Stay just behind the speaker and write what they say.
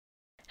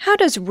How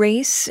does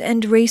race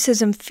and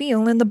racism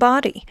feel in the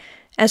body?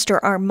 Esther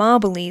Armah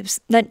believes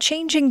that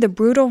changing the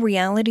brutal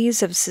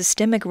realities of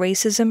systemic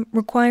racism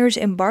requires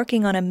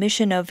embarking on a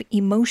mission of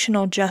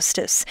emotional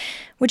justice,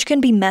 which can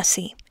be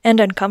messy and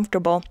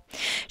uncomfortable.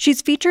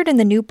 She's featured in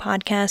the new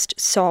podcast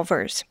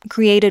Solvers,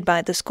 created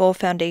by the Skoll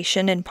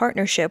Foundation in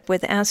partnership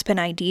with Aspen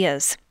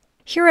Ideas.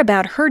 Hear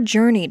about her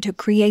journey to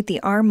create the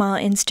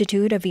Armah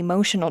Institute of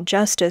Emotional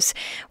Justice,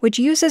 which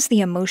uses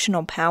the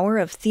emotional power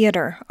of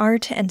theater,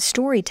 art, and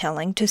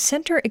storytelling to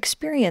center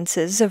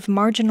experiences of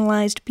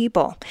marginalized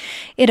people.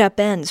 It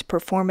upends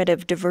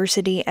performative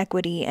diversity,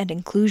 equity, and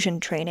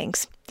inclusion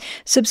trainings.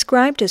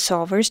 Subscribe to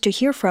Solvers to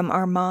hear from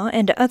Armah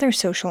and other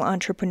social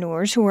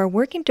entrepreneurs who are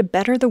working to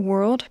better the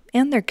world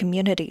and their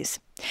communities.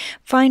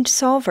 Find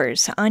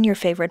Solvers on your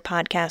favorite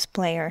podcast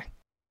player.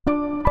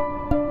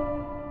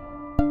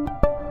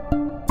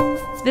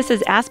 This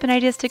is Aspen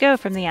Ideas to Go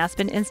from the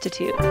Aspen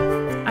Institute.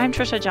 I'm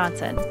Trisha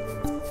Johnson.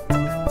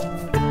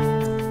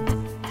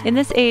 In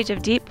this age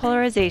of deep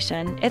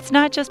polarization, it's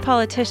not just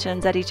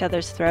politicians at each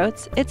other's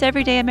throats, it's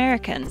everyday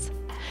Americans.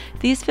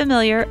 These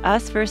familiar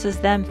us versus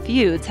them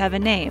feuds have a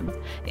name.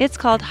 It's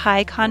called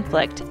high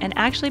conflict and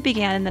actually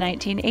began in the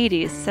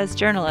 1980s, says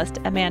journalist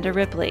Amanda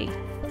Ripley.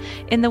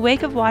 In the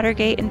wake of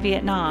Watergate and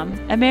Vietnam,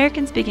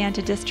 Americans began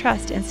to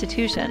distrust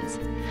institutions.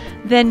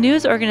 Then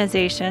news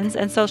organizations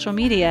and social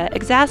media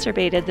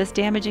exacerbated this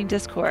damaging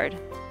discord.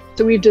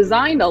 So we've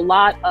designed a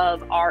lot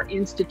of our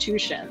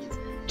institutions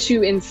to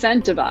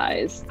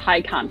incentivize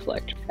high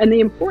conflict. And the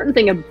important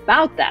thing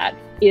about that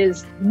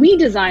is we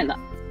design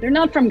them. They're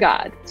not from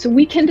God. So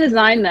we can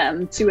design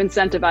them to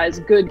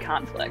incentivize good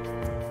conflict.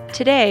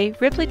 Today,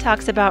 Ripley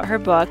talks about her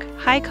book,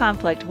 High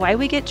Conflict: Why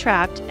We Get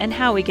Trapped and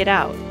How We Get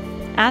Out.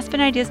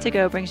 Aspen Ideas to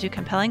Go brings you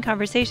compelling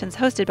conversations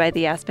hosted by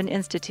the Aspen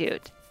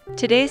Institute.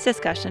 Today's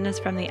discussion is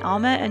from the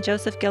Alma and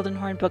Joseph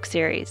Gildenhorn book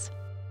series.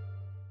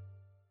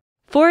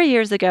 4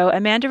 years ago,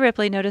 Amanda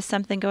Ripley noticed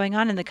something going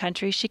on in the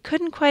country she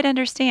couldn't quite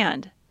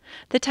understand.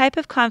 The type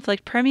of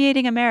conflict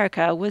permeating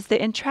America was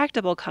the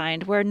intractable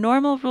kind where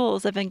normal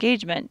rules of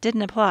engagement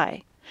didn't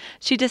apply.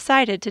 She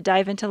decided to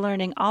dive into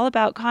learning all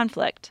about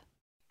conflict.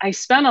 I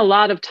spent a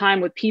lot of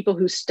time with people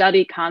who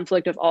study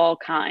conflict of all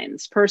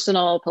kinds,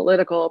 personal,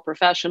 political,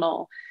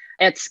 professional,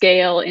 at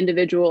scale,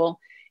 individual.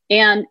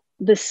 And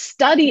the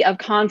study of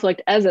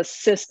conflict as a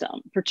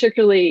system,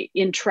 particularly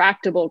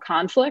intractable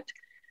conflict,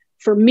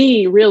 for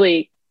me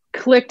really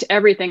clicked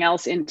everything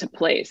else into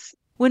place.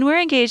 When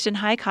we're engaged in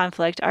high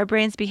conflict, our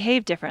brains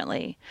behave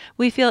differently.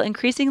 We feel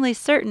increasingly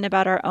certain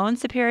about our own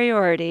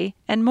superiority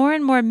and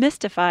more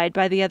mystified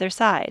by the other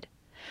side.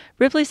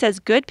 Ripley says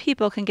good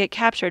people can get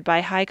captured by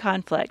high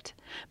conflict,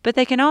 but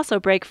they can also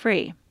break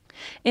free.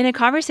 In a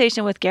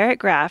conversation with Garrett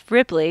Graff,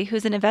 Ripley,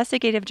 who's an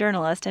investigative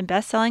journalist and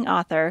best-selling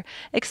author,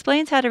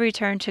 explains how to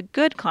return to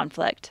good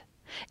conflict.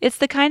 It's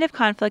the kind of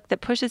conflict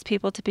that pushes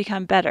people to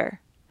become better.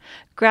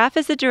 Graff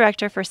is the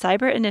director for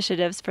cyber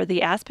initiatives for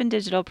the Aspen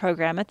Digital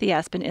program at the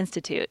Aspen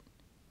Institute.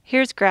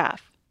 Here's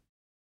Graff.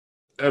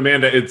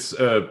 Amanda, it's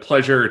a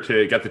pleasure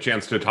to get the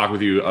chance to talk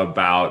with you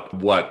about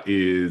what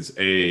is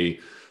a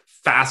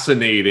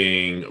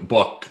fascinating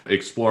book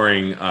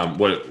exploring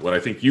what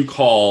I think you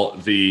call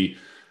the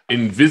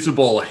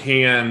invisible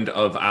hand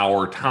of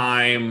our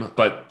time.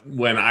 But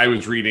when I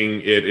was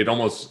reading it, it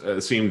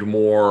almost seemed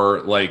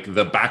more like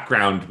the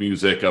background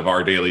music of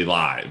our daily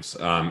lives.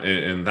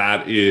 And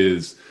that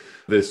is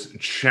this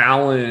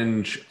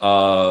challenge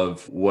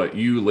of what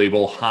you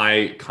label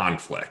high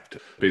conflict,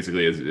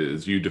 basically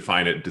as you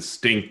define it,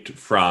 distinct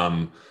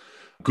from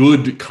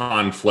good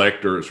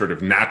conflict or sort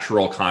of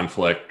natural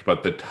conflict,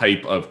 but the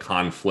type of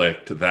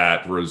conflict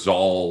that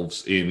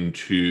resolves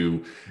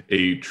into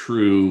a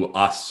true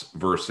us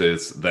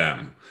versus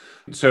them.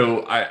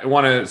 So I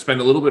want to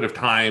spend a little bit of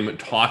time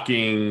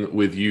talking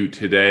with you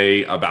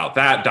today about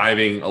that,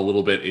 diving a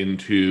little bit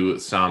into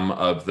some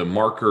of the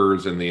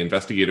markers and the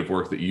investigative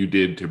work that you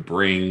did to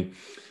bring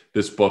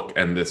this book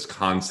and this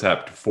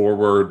concept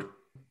forward.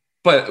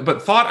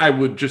 But thought I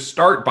would just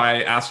start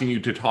by asking you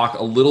to talk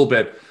a little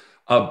bit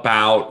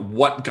about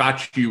what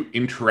got you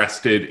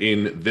interested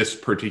in this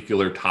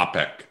particular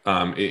topic.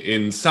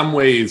 In some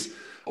ways,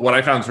 what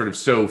I found sort of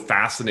so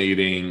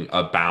fascinating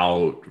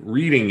about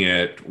reading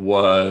it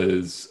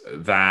was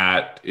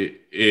that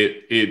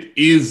it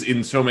is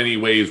in so many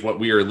ways what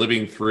we are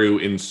living through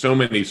in so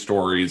many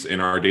stories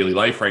in our daily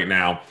life right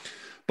now,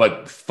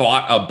 but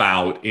thought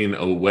about in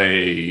a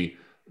way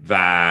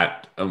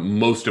that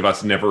most of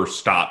us never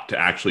stop to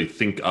actually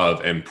think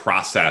of and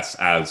process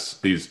as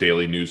these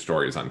daily news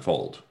stories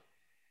unfold.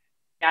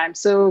 I'm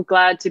so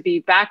glad to be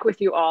back with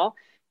you all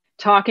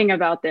talking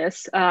about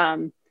this.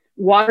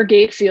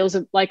 Watergate feels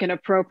like an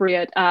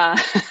appropriate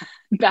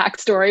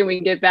backstory. We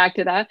can get back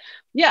to that.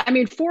 Yeah, I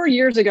mean, 4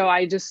 years ago,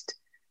 I just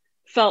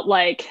felt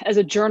like as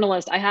a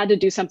journalist, I had to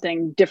do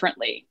something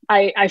differently.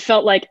 I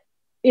felt like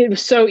it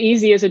was so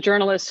easy as a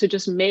journalist to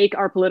just make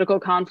our political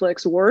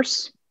conflicts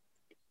worse,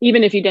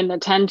 even if you didn't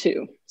intend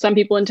to. Some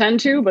people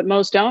intend to, but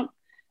most don't.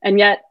 And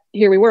yet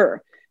here we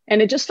were.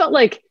 And it just felt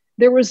like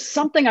there was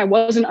something I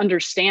wasn't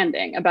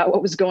understanding about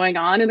what was going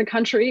on in the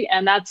country,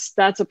 and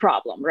that's a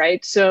problem,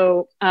 right?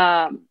 So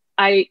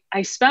I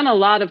spent a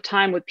lot of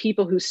time with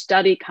people who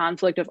study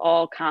conflict of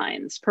all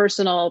kinds: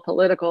 personal,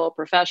 political,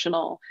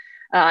 professional,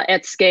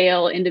 at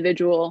scale,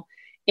 individual,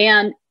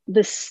 and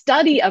the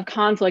study of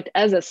conflict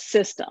as a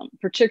system,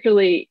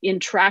 particularly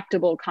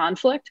intractable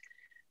conflict,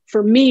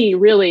 for me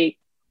really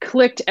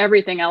clicked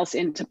everything else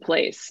into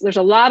place. There's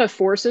a lot of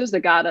forces that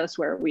got us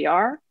where we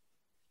are,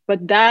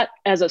 but that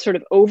as a sort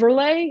of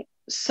overlay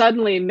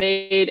suddenly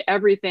made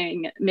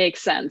everything make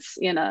sense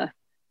in a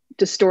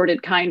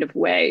distorted kind of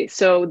way.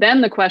 So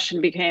then the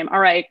question became, all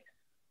right,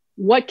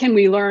 what can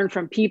we learn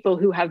from people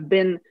who have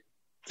been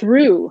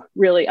through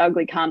really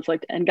ugly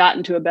conflict and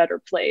gotten to a better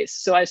place?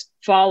 So I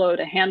followed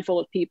a handful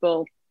of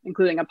people,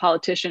 including a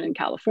politician in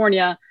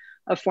California,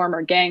 a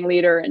former gang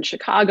leader in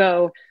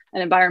Chicago,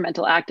 an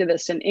environmental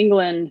activist in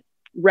England,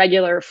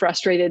 regular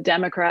frustrated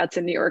Democrats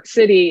in New York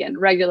City, and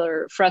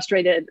regular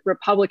frustrated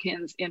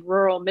Republicans in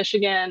rural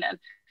Michigan.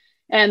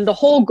 And the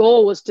whole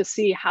goal was to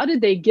see, how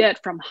did they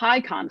get from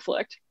high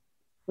conflict,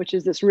 which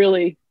is this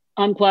really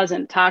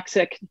unpleasant,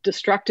 toxic,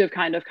 destructive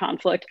kind of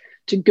conflict,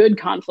 to good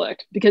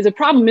conflict? Because the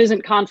problem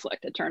isn't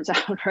conflict, it turns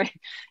out, right?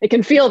 It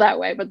can feel that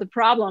way, but the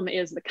problem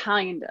is the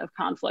kind of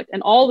conflict.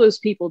 And all those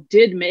people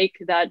did make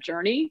that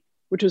journey,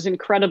 which was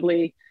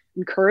incredibly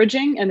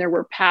encouraging. And there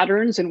were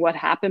patterns in what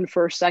happened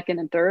first, second,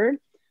 and third.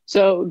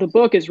 So the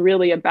book is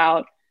really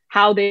about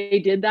how they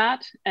did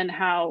that and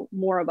how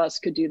more of us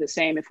could do the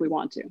same if we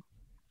want to.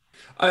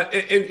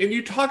 And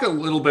you talk a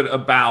little bit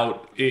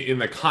about, in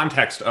the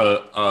context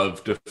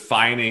of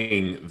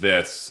defining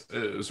this,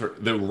 sort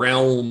of the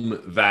realm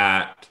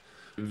that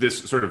this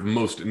sort of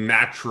most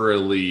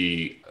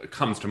naturally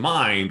comes to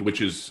mind,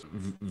 which is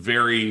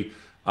very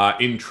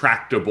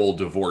intractable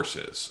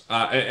divorces.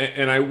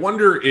 And I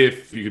wonder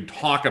if you could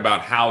talk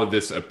about how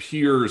this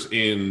appears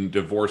in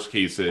divorce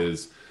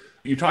cases.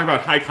 You talk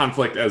about high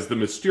conflict as the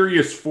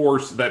mysterious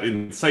force that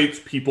incites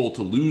people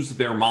to lose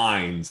their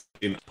minds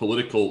in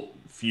political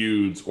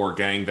feuds or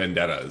gang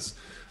vendettas.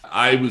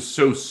 I was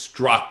so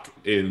struck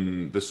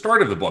in the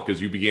start of the book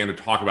as you began to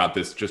talk about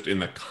this just in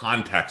the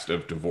context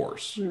of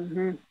divorce.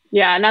 Mm-hmm.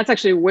 Yeah, and that's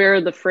actually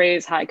where the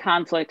phrase high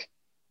conflict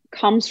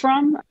comes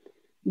from.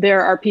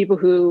 There are people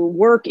who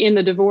work in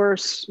the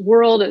divorce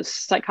world as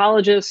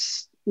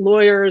psychologists,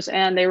 lawyers,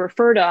 and they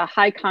refer to a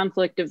high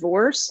conflict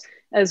divorce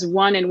as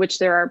one in which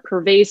there are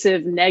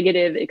pervasive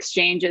negative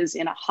exchanges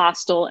in a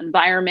hostile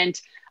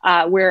environment,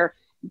 where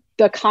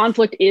the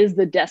conflict is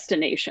the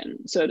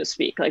destination, so to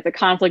speak. Like the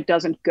conflict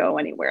doesn't go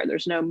anywhere.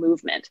 There's no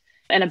movement.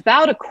 And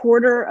about a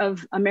quarter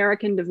of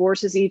American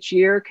divorces each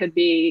year could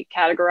be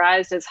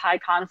categorized as high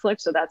conflict.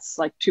 So that's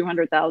like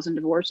 200,000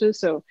 divorces.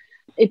 So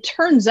it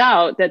turns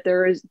out that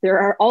there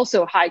are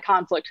also high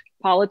conflict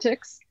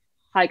politics,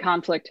 high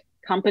conflict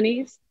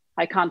companies,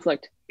 high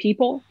conflict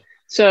people.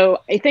 So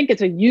I think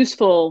it's a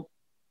useful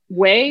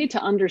way to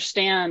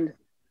understand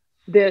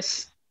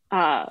this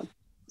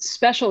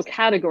special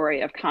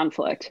category of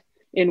conflict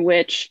in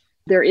which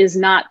there is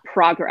not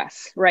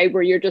progress, right?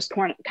 Where you're just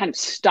kind of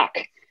stuck.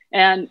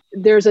 And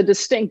there's a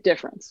distinct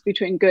difference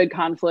between good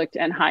conflict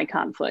and high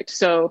conflict.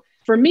 So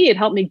for me, it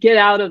helped me get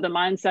out of the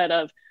mindset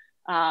of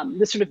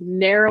the sort of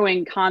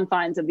narrowing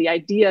confines of the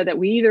idea that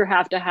we either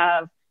have to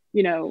have,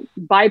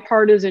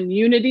 bipartisan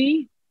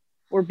unity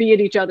or be at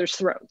each other's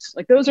throats.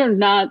 Like those are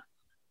not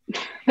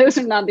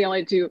the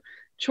only two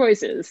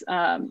choices.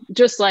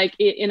 Just like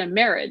in a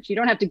marriage, you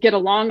don't have to get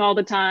along all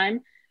the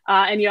time.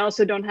 And you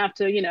also don't have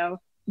to,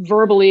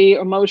 verbally,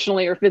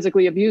 emotionally, or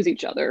physically abuse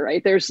each other,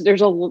 right? There's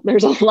a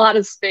lot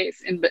of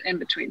space in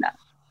between that.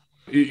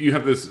 You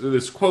have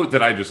this quote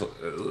that I just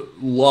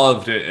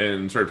loved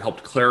and sort of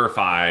helped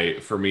clarify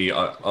for me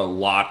a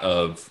lot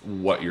of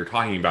what you're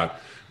talking about,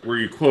 where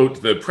you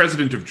quote the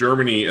president of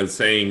Germany as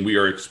saying, "We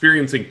are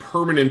experiencing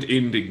permanent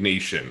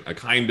indignation, a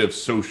kind of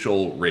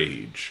social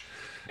rage."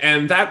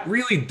 And that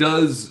really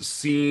does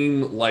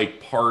seem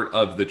like part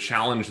of the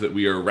challenge that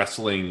we are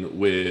wrestling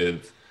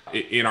with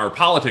in our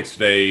politics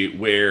today,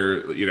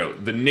 where,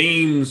 the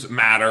names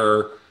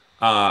matter,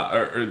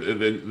 or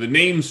the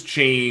names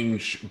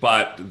change,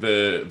 but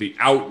the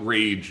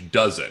outrage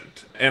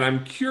doesn't. And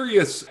I'm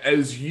curious,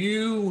 as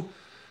you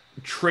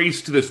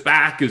traced this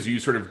back, as you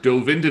sort of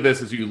dove into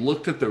this, as you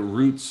looked at the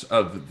roots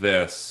of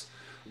this,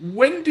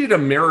 when did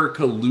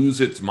America lose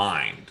its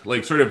mind?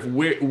 Like, sort of,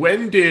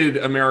 when did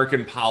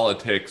American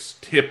politics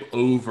tip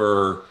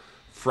over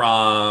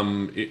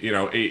from,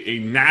 a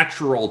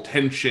natural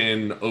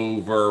tension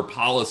over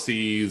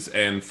policies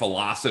and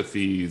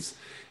philosophies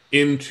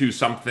into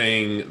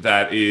something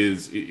that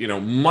is,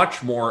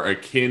 much more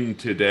akin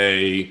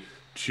today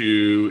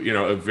to,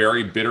 a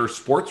very bitter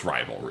sports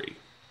rivalry?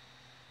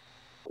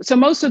 So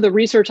most of the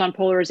research on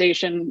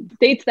polarization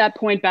dates that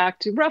point back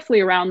to roughly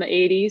around the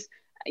 80s,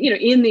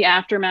 in the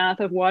aftermath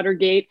of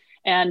Watergate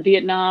and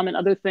Vietnam and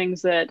other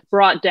things that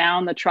brought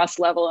down the trust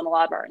level in a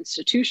lot of our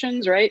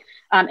institutions, right?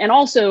 And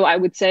also, I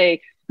would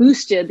say,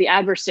 boosted the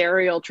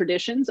adversarial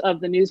traditions of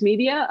the news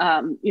media.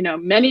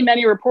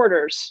 Many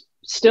reporters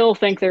still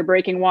think they're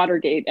breaking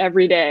Watergate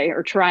every day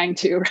or trying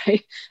to,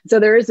 right? So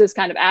there is this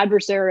kind of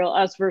adversarial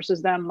us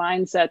versus them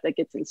mindset that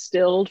gets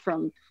instilled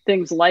from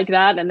things like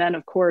that. And then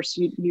of course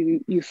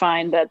you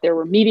find that there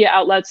were media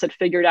outlets that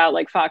figured out,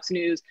 like Fox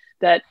News,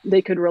 that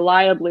they could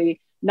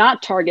reliably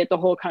not target the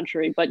whole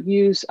country, but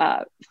use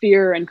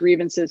fear and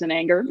grievances and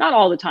anger. Not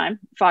all the time.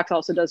 Fox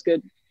also does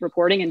good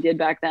reporting and did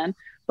back then,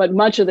 but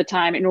much of the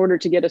time in order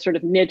to get a sort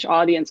of niche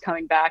audience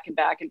coming back and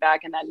back and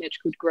back, and that niche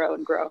could grow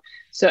and grow.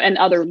 So, and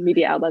other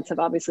media outlets have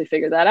obviously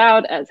figured that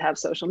out, as have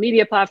social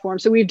media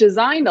platforms. So we've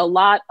designed a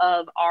lot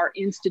of our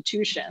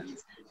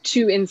institutions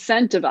to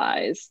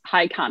incentivize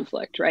high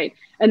conflict, right?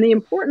 And the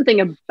important thing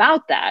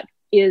about that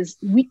is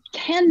we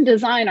can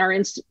design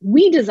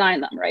we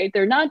design them, right?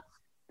 They're not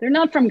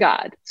from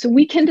God. So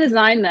we can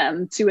design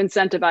them to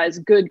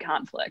incentivize good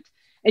conflict.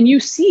 And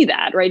you see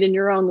that, right, in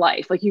your own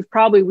life. Like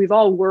we've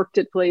all worked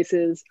at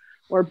places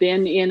or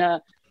been in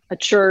a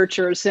church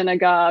or a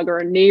synagogue or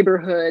a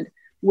neighborhood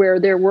where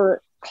there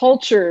were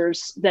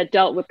cultures that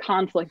dealt with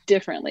conflict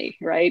differently,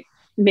 right?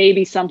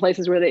 Maybe some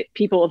places where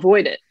people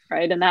avoid it,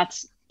 right? And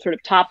that's sort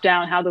of top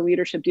down how the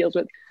leadership deals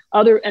with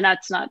and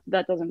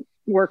that doesn't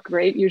work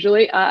great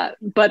usually,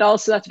 but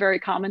also that's very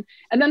common.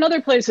 And then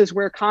other places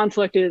where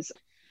conflict is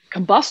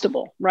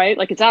combustible, right?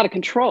 Like it's out of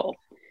control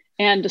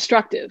and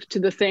destructive to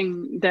the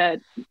thing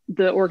that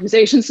the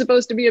organization's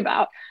supposed to be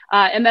about.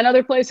 And then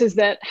other places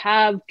that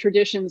have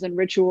traditions and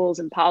rituals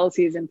and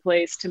policies in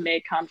place to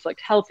make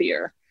conflict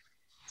healthier.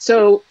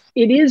 So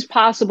it is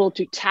possible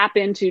to tap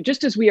into,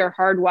 just as we are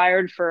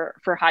hardwired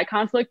for high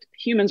conflict,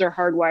 humans are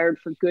hardwired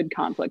for good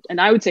conflict.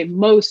 And I would say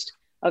most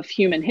of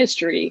human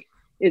history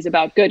is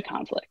about good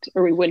conflict,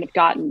 or we wouldn't have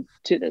gotten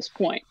to this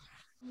point.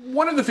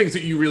 One of the things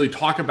that you really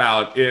talk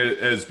about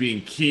as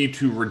being key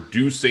to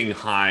reducing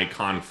high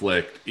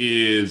conflict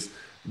is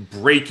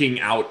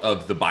breaking out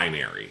of the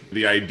binary.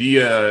 The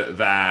idea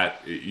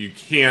that you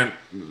can't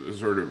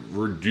sort of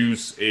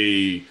reduce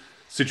a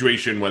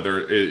situation,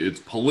 whether it's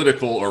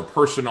political or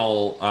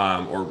personal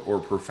or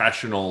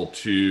professional,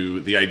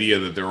 to the idea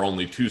that there are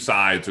only two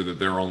sides or that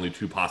there are only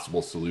two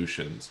possible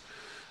solutions.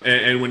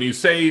 And when you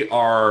say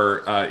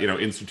our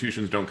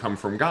institutions don't come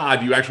from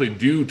God, you actually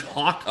do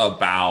talk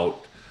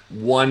about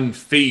one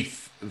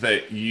faith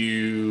that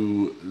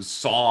you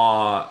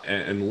saw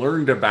and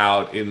learned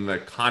about in the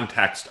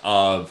context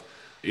of,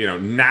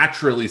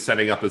 naturally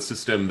setting up a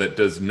system that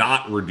does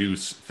not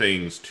reduce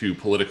things to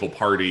political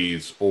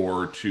parties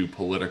or to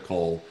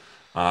political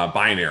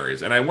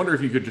binaries. And I wonder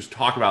if you could just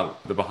talk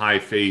about the Baha'i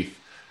faith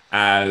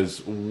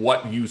as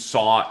what you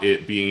saw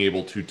it being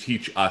able to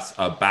teach us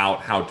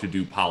about how to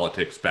do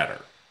politics better.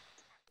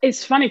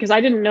 It's funny because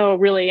I didn't know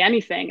really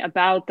anything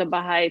about the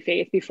Baha'i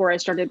faith before I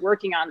started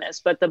working on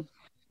this, but the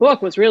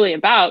book was really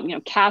about,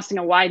 casting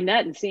a wide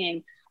net and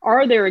seeing,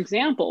 are there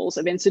examples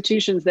of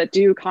institutions that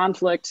do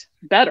conflict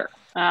better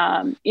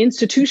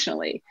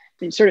institutionally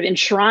and sort of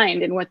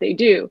enshrined in what they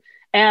do?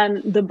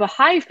 And the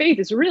Baha'i faith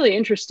is really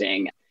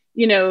interesting.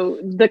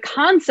 The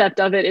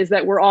concept of it is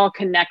that we're all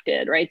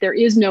connected, right? There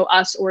is no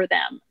us or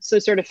them. So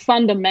sort of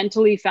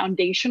fundamentally,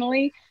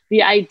 foundationally,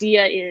 the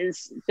idea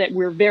is that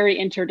we're very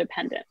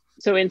interdependent.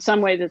 So in some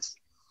ways, it's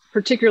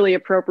particularly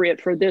appropriate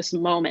for this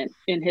moment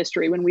in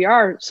history when we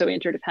are so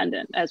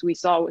interdependent, as we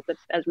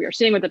are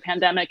seeing with the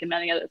pandemic and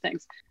many other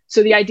things.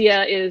 So the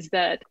idea is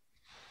that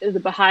the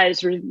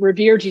Baha'is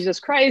revere Jesus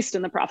Christ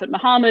and the Prophet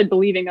Muhammad,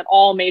 believing that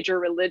all major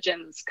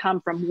religions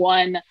come from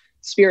one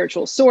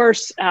spiritual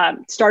source.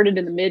 Started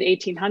in the mid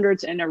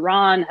 1800s in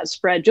Iran, has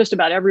spread just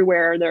about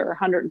everywhere. There are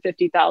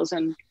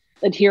 150,000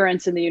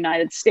 adherents in the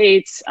United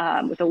States,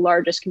 with the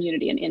largest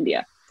community in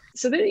India.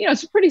 So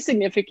it's a pretty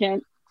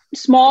significant,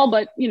 small,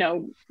 but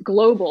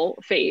global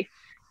faith.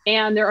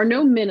 And there are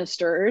no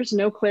ministers,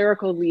 no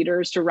clerical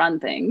leaders to run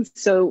things.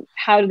 So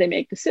how do they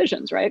make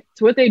decisions, right?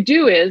 So what they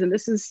do is, and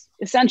this is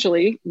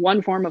essentially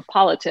one form of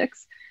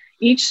politics,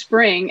 each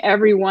spring,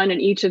 everyone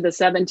in each of the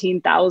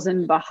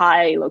 17,000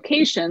 Baha'i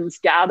locations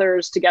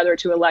gathers together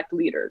to elect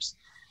leaders.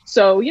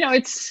 So,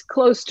 it's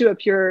close to a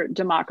pure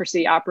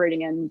democracy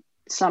operating in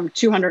some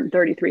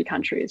 233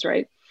 countries,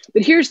 right?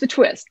 But here's the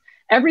twist.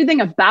 Everything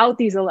about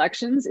these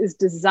elections is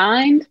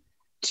designed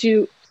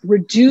to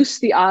reduce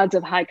the odds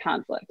of high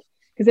conflict.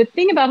 Because the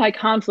thing about high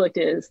conflict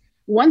is,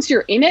 once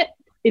you're in it,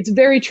 it's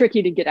very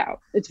tricky to get out.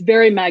 It's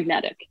very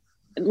magnetic.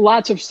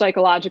 Lots of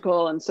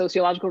psychological and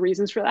sociological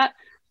reasons for that.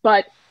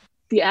 But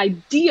the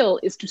ideal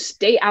is to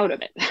stay out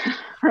of it,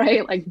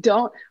 right? Like,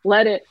 don't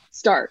let it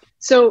start.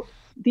 So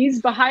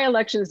these Baha'i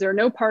elections, there are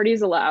no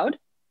parties allowed,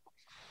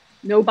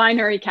 no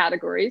binary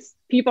categories.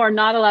 People are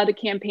not allowed to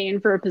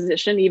campaign for a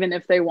position, even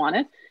if they want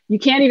it. You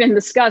can't even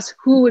discuss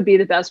who would be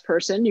the best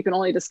person. You can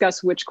only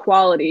discuss which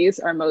qualities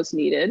are most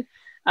needed.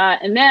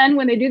 And then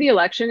when they do the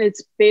election,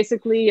 it's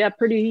basically a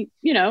pretty,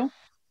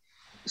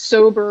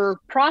 sober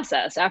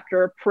process.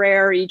 After a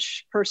prayer,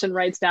 each person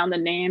writes down the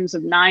names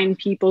of 9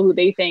 people who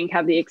they think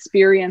have the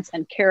experience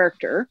and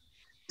character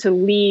to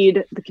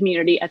lead the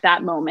community at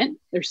that moment.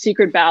 There's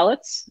secret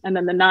ballots, and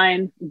then the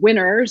 9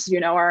 winners,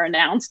 are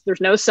announced.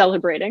 There's no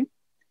celebrating.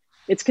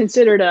 It's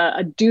considered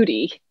a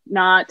duty,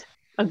 not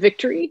a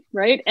victory,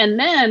 right? And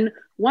then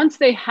once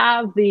they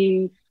have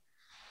the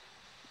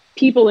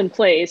people in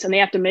place and they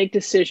have to make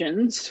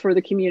decisions for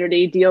the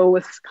community, deal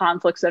with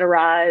conflicts that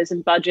arise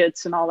and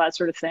budgets and all that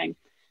sort of thing,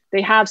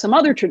 they have some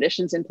other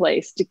traditions in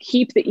place to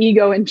keep the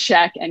ego in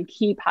check and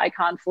keep high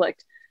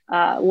conflict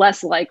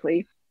less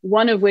likely.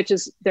 One of which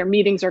is their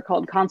meetings are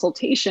called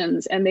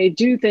consultations, and they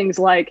do things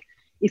like,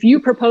 if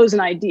you propose an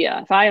idea,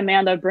 if I,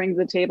 Amanda, bring to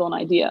the table an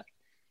idea,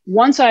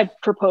 once I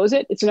propose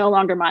it, it's no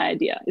longer my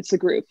idea, it's the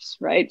group's,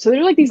 right? So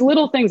there's like these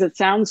little things that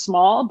sound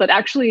small, but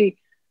actually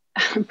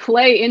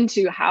play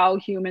into how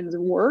humans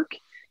work,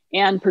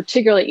 and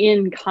particularly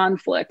in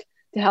conflict,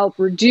 to help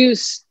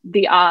reduce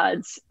the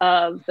odds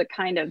of the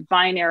kind of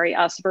binary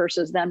us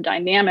versus them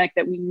dynamic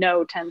that we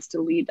know tends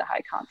to lead to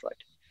high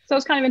conflict. So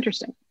it's kind of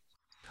interesting.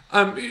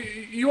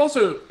 You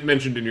also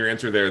mentioned in your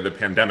answer there the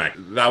pandemic.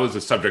 That was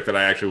a subject that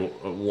I actually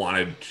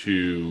wanted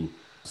to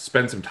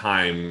spend some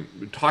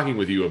time talking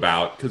with you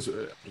about, because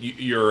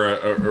you're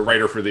a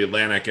writer for The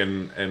Atlantic,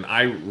 and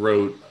I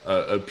wrote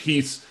a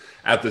piece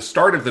at the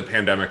start of the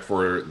pandemic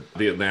for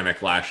The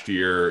Atlantic last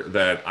year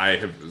that I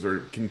have sort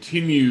of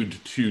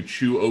continued to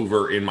chew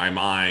over in my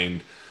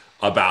mind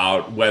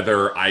about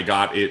whether I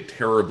got it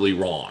terribly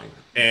wrong.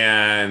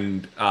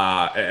 And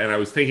I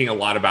was thinking a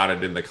lot about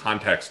it in the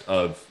context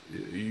of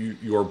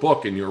your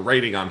book and your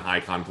writing on high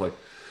conflict,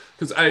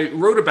 because I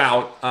wrote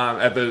about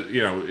at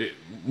the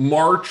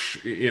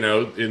March,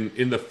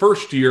 in the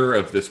first year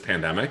of this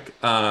pandemic,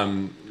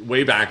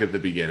 way back at the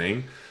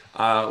beginning,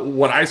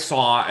 what I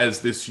saw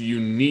as this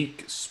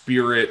unique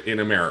spirit in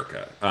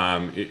America,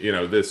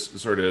 this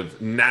sort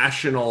of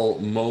national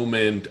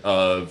moment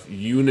of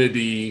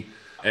unity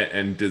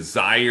and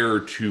desire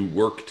to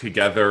work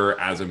together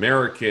as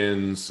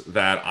Americans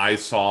that I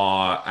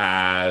saw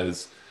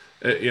as,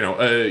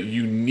 a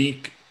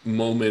unique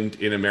moment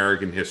in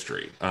American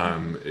history.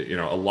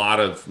 A lot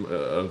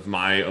of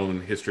my own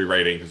history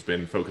writing has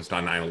been focused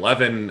on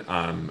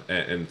 9/11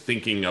 and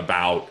thinking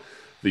about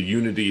the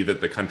unity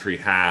that the country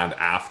had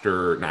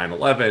after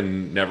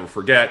 9/11, never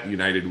forget,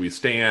 united we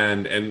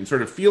stand, and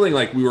sort of feeling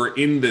like we were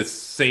in this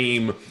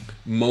same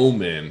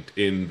moment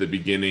in the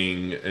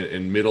beginning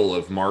and middle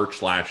of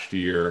March last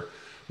year,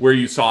 where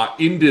you saw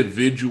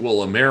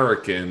individual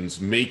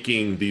Americans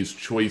making these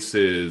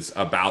choices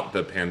about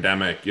the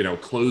pandemic,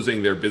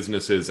 closing their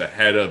businesses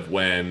ahead of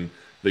when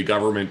the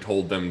government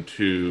told them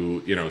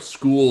to,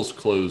 schools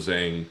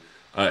closing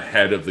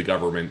ahead of the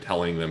government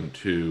telling them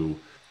to.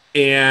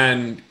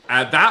 And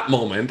at that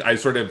moment, I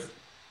sort of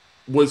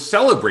was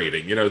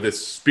celebrating,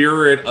 this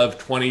spirit of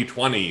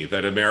 2020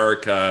 that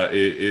America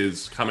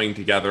is coming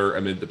together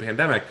amid the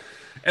pandemic.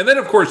 And then,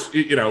 of course,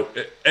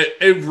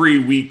 every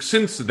week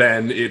since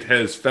then, it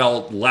has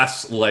felt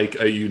less like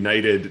a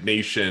united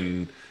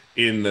nation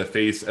in the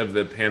face of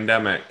the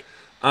pandemic.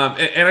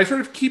 And I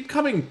sort of keep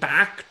coming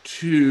back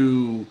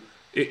to,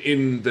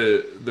 in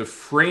the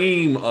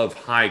frame of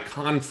high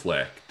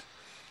conflict,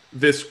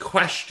 this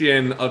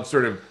question of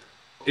sort of,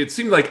 it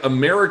seemed like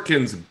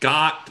Americans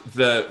got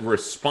the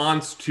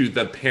response to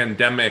the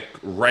pandemic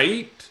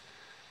right,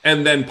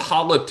 and then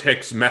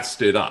politics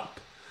messed it up.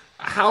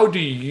 How do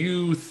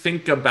you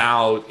think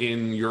about,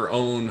 in your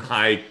own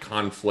high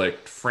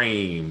conflict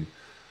frame,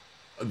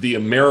 the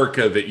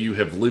America that you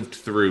have lived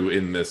through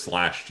in this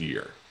last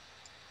year?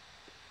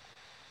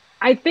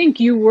 I think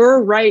you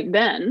were right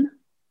then.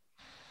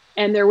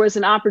 And there was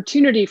an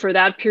opportunity for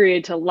that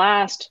period to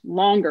last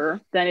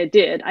longer than it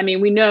did. I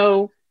mean, we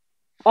know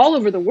all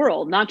over the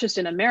world, not just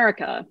in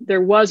America,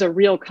 there was a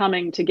real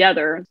coming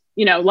together.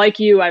 Like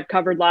you, I've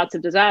covered lots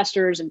of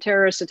disasters and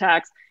terrorist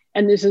attacks.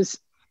 And this is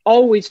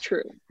always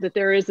true, that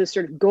there is this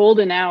sort of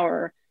golden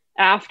hour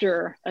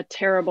after a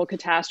terrible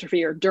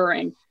catastrophe or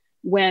during,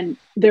 when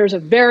there's a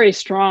very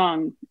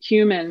strong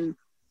human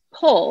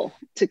pull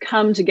to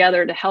come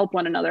together to help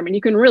one another. I mean,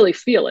 you can really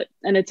feel it.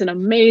 And it's an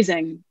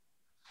amazing,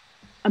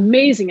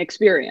 amazing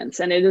experience.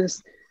 And it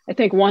is, I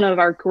think, one of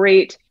our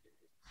great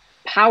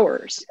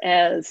powers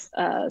as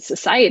a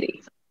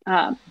society.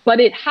 But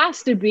it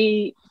has to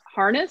be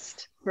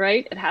harnessed,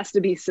 right? It has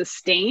to be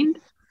sustained.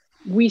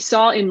 We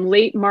saw in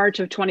late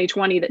March of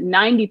 2020 that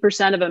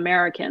 90% of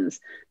Americans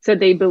said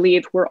they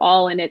believed we're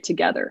all in it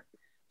together,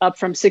 up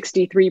from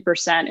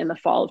 63% in the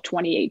fall of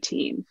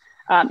 2018.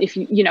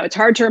 It's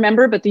hard to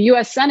remember, but the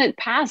US Senate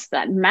passed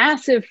that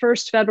massive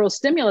first federal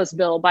stimulus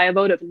bill by a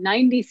vote of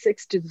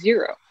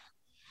 96-0,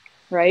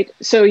 right?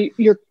 So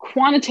you're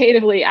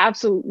quantitatively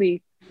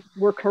absolutely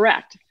were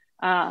correct.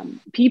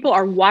 People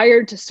are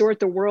wired to sort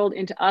the world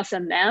into us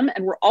and them,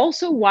 and we're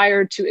also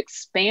wired to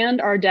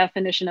expand our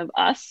definition of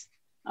us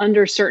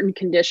under certain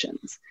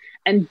conditions.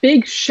 And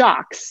big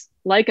shocks,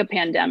 like a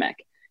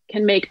pandemic,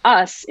 can make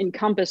us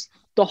encompass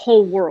the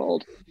whole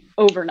world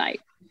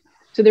overnight.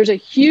 So there's a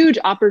huge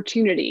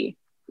opportunity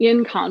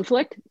in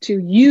conflict to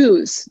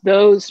use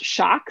those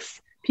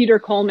shocks. Peter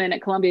Coleman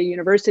at Columbia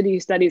University, who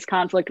studies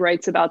conflict,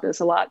 writes about this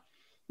a lot.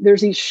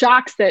 There's these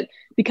shocks that,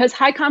 because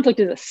high conflict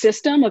is a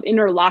system of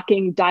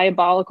interlocking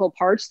diabolical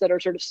parts that are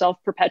sort of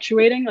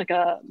self-perpetuating, like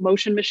a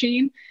motion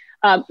machine,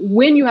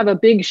 When you have a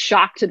big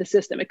shock to the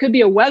system, it could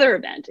be a weather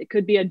event, it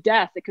could be a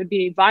death, it could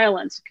be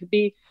violence, it could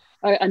be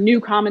a new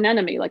common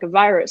enemy like a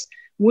virus.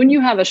 When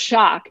you have a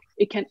shock,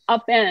 it can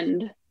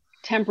upend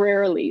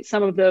temporarily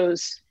some of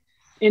those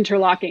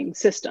interlocking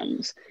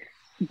systems.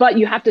 But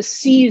you have to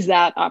seize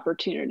that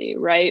opportunity,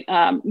 right?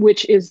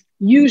 Which is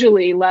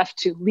usually left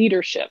to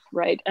leadership,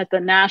 right? At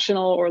the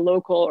national or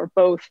local or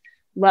both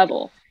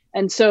level.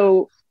 And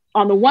so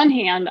on the one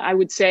hand, I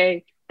would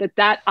say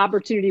that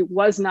opportunity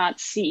was not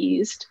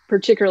seized,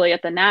 particularly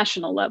at the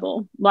national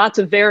level. Lots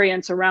of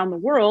variance around the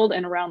world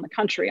and around the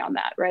country on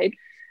that, right?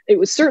 It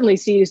was certainly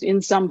seized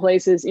in some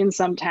places, in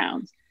some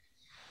towns.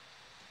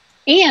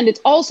 And it's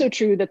also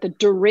true that the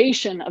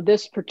duration of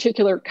this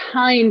particular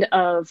kind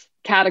of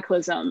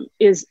cataclysm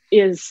is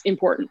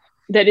important.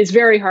 That it's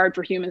very hard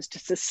for humans to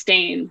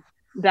sustain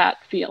that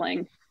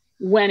feeling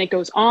when it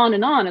goes on,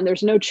 and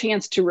there's no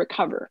chance to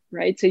recover,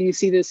 right? So you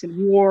see this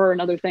in war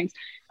and other things.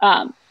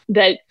 And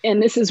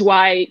this is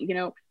why,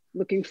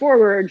 looking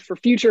forward for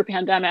future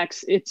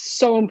pandemics, it's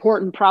so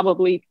important,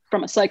 probably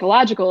from a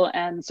psychological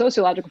and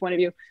sociological point of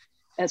view,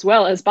 as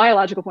well as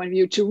biological point of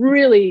view, to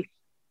really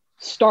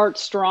start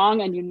strong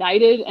and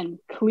united and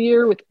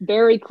clear, with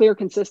very clear,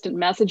 consistent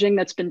messaging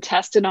that's been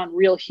tested on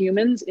real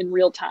humans in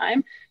real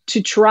time,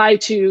 to try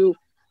to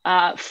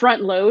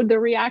front load the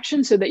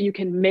reaction so that you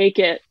can make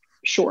it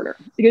shorter.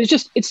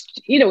 Because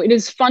it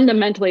is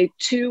fundamentally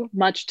too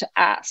much to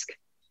ask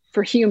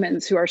for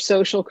humans who are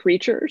social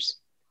creatures,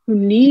 who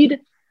need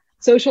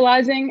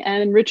socializing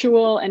and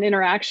ritual and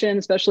interaction,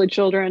 especially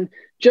children,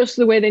 just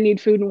the way they need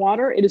food and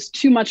water. It is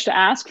too much to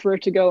ask for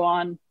it to go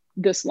on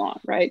this long,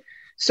 right?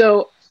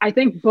 So I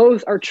think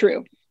both are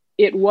true.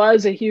 It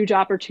was a huge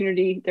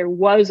opportunity. There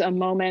was a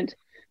moment,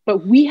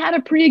 but we had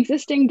a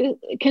pre-existing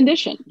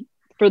condition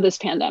for this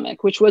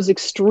pandemic, which was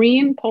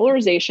extreme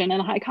polarization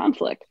and high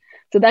conflict.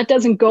 So that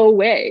doesn't go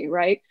away,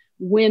 right,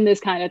 when this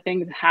kind of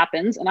thing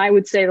happens. And I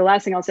would say the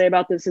last thing I'll say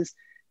about this is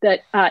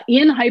that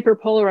in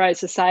hyperpolarized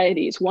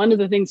societies, one of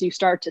the things you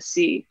start to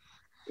see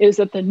is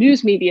that the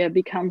news media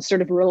becomes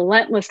sort of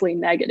relentlessly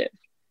negative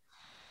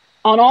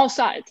on all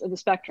sides of the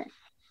spectrum.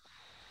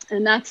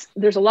 And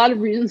there's a lot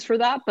of reasons for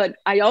that, but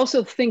I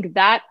also think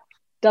that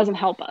doesn't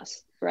help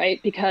us,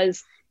 right?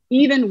 Because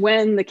even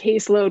when the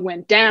caseload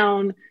went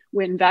down,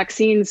 when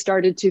vaccines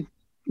started to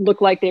look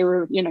like they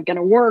were, going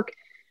to work,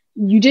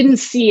 you didn't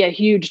see a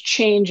huge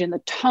change in the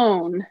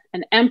tone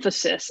and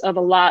emphasis of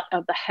a lot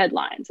of the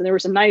headlines. And there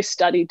was a nice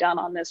study done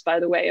on this, by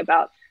the way,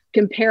 about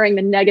comparing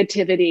the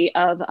negativity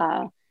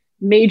of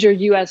major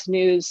US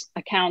news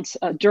accounts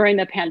during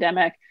the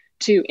pandemic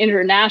to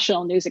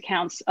international news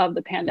accounts of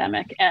the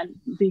pandemic. And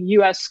the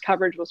US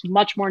coverage was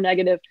much more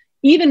negative,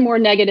 even more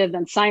negative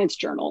than Science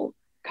Journal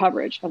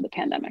coverage of the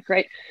pandemic,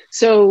 right?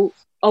 So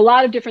a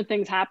lot of different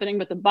things happening,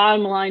 but the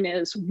bottom line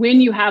is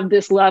when you have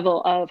this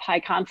level of high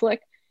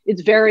conflict,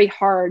 it's very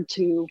hard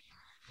to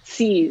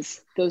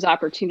seize those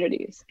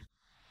opportunities.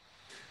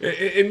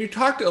 And you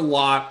talked a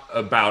lot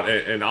about,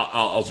 and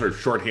I'll sort of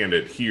shorthand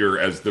it here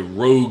as the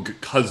rogue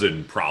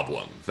cousin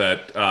problem,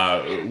 that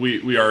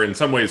we are in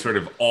some ways sort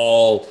of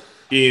all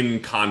in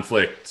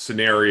conflict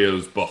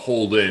scenarios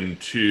beholden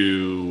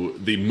to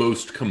the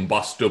most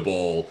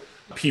combustible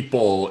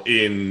people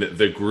in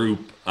the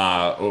group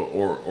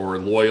or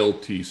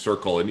loyalty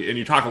circle. And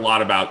you talk a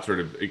lot about sort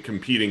of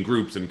competing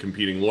groups and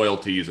competing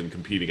loyalties and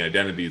competing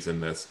identities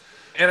in this.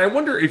 And I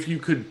wonder if you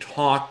could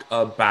talk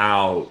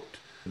about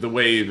the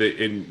way that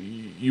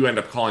you end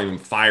up calling them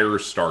fire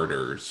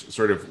starters,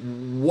 sort of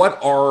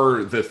what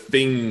are the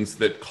things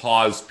that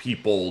cause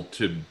people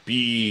to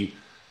be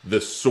the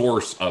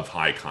source of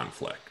high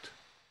conflict?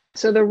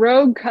 So the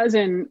rogue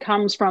cousin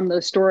comes from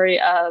the story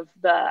of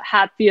the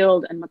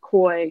Hatfield and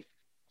McCoy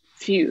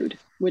feud,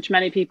 which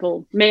many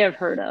people may have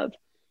heard of.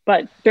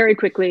 But very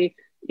quickly,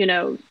 in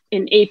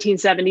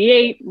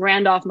 1878,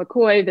 Randolph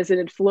McCoy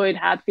visited Floyd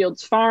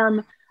Hatfield's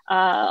farm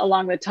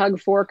along the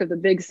Tug Fork of the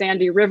Big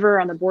Sandy River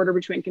on the border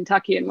between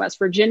Kentucky and West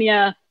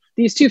Virginia.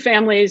 These two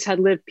families had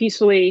lived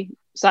peacefully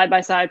side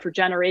by side for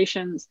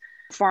generations,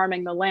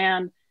 farming the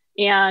land.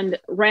 And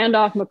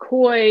Randolph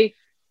McCoy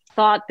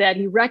thought that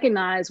he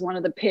recognized one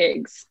of the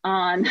pigs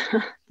on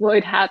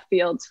Floyd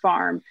Hatfield's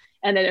farm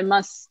and that it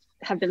must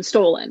have been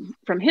stolen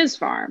from his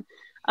farm.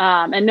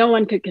 And no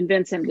one could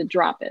convince him to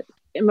drop it.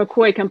 And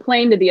McCoy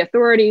complained to the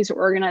authorities who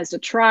organized a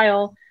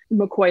trial.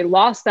 McCoy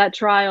lost that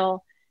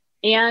trial.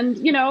 And,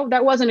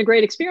 that wasn't a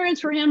great experience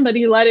for him, but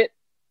he let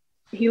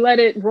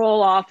it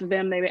roll off of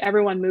him.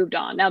 Everyone moved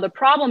on. Now, the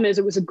problem is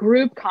it was a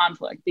group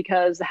conflict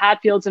because the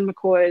Hatfields and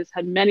McCoys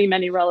had many,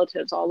 many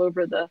relatives all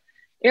over the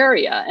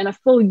area. And a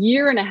full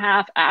year and a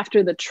half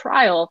after the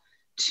trial,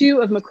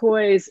 two of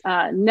McCoy's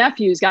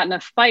nephews got in a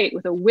fight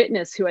with a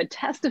witness who had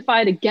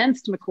testified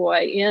against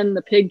McCoy in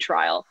the pig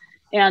trial,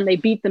 and they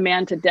beat the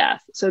man to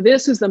death. So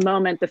this was the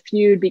moment the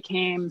feud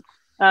became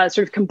sort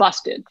of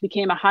combusted,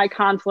 became a high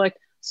conflict.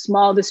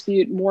 Small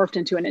dispute morphed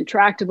into an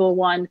intractable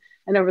one.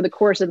 And over the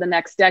course of the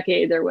next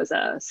decade, there was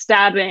a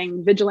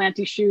stabbing,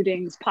 vigilante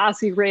shootings,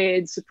 posse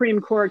raids,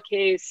 Supreme Court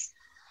case,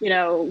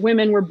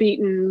 women were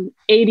beaten,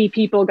 80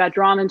 people got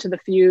drawn into the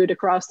feud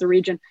across the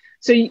region.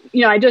 So,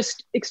 I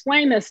just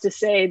explain this to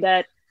say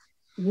that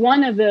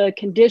one of the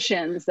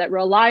conditions that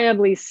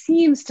reliably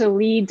seems to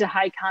lead to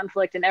high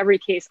conflict in every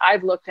case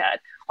I've looked at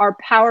are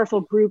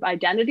powerful group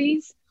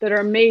identities that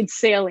are made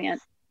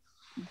salient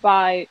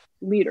by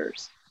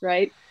leaders,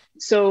 right?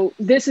 So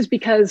this is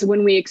because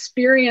when we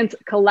experience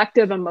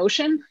collective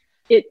emotion,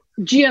 it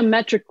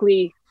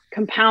geometrically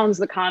compounds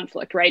the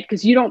conflict, right?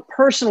 Because you don't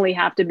personally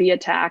have to be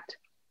attacked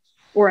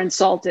or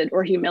insulted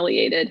or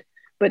humiliated.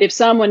 But if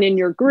someone in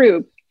your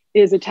group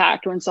is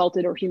attacked or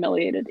insulted or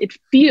humiliated, it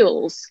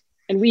feels,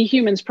 and we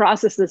humans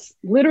process this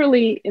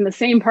literally in the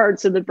same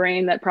parts of the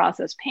brain that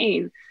process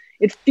pain,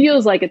 it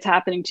feels like it's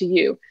happening to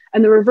you.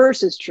 And the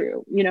reverse is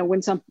true.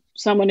 When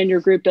someone in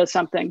your group does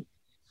something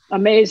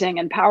amazing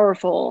and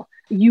powerful,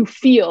 you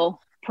feel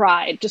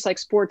pride, just like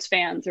sports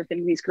fans. There have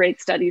been these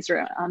great studies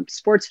around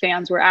sports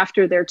fans where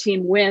after their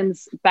team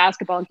wins a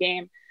basketball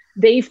game,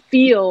 they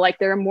feel like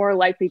they're more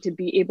likely to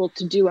be able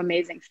to do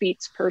amazing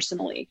feats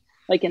personally,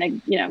 like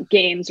in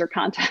games or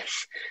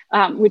contests,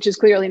 which is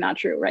clearly not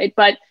true, right?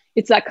 But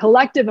it's that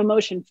collective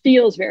emotion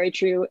feels very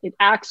true. It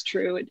acts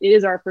true. It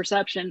is our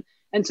perception.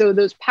 And so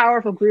those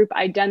powerful group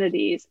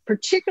identities,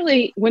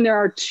 particularly when there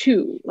are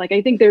two, like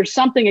I think there's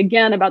something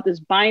again about this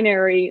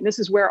binary, this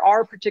is where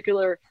our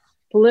particular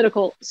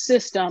political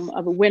system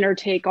of a winner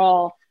take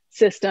all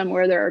system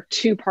where there are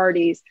two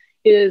parties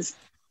is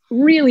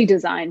really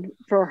designed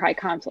for high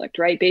conflict,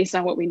 right? Based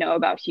on what we know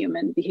about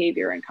human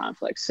behavior and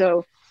conflict.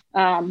 So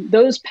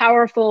those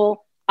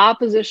powerful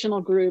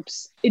oppositional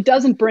groups, it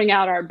doesn't bring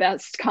out our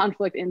best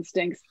conflict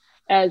instincts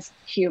as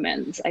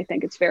humans, I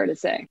think it's fair to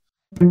say.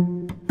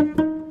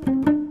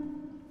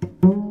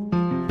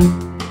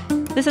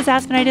 This is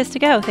Aspen Ideas to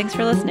Go. Thanks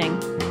for listening.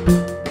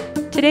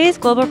 Today's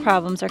global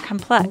problems are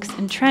complex,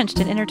 entrenched,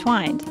 and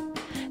intertwined.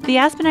 The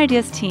Aspen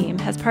Ideas team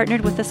has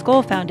partnered with the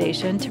Skoll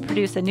Foundation to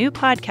produce a new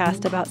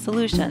podcast about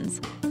solutions.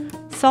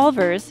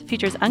 Solvers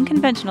features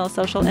unconventional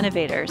social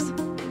innovators.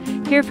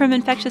 Hear from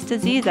infectious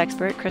disease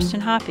expert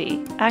Christian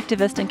Hoppe,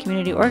 activist and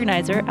community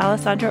organizer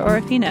Alessandra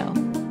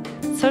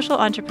Orofino, social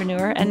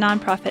entrepreneur and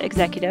nonprofit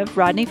executive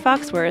Rodney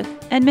Foxworth,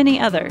 and many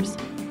others.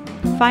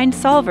 Find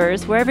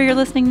Solvers wherever you're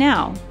listening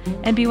now,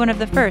 and be one of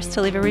the first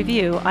to leave a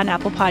review on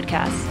Apple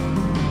Podcasts.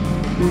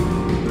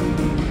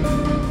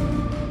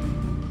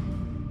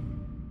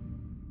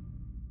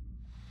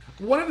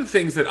 One of the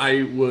things that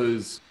I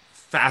was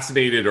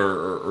fascinated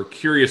or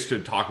curious to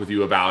talk with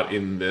you about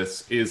in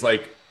this is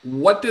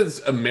what does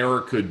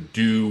America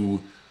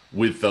do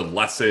with the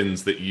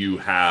lessons that you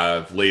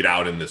have laid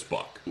out in this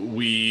book?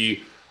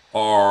 We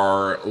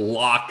are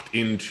locked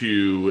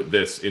into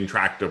this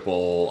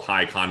intractable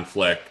high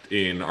conflict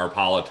in our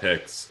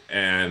politics,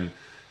 and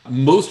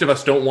most of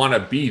us don't want to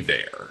be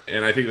there.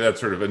 And I think that's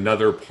sort of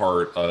another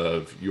part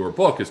of your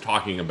book is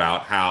talking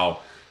about how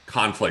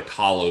conflict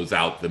hollows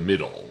out the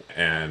middle,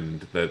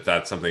 and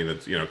that's something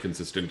that's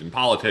consistent in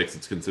politics,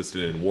 it's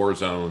consistent in war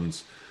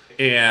zones.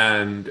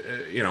 And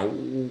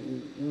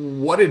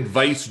what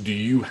advice do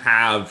you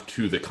have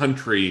to the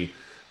country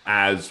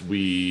as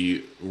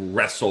we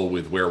wrestle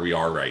with where we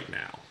are right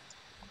now?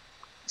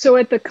 So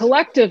at the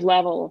collective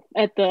level,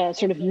 at the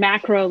sort of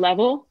macro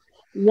level,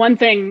 one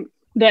thing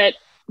that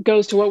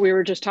goes to what we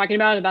were just talking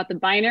about the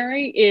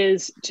binary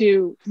is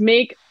to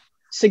make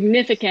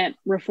significant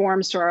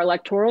reforms to our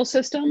electoral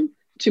system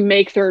to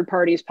make third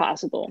parties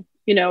possible.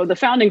 The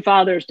founding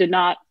fathers did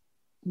not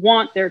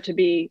want there to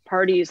be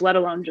parties, let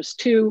alone just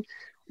two.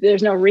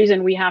 There's no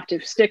reason we have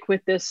to stick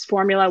with this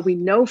formula. We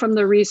know from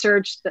the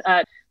research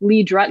that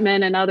Lee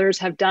Drutman and others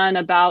have done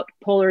about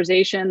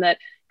polarization that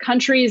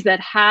countries that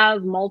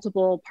have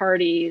multiple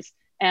parties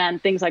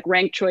and things like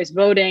ranked choice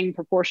voting,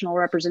 proportional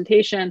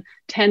representation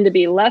tend to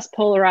be less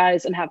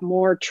polarized and have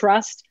more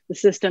trust. The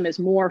system is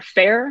more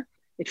fair.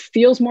 It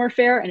feels more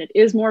fair and it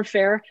is more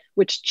fair,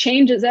 which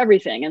changes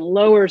everything and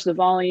lowers the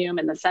volume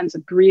and the sense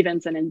of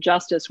grievance and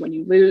injustice when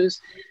you lose.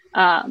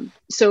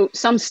 So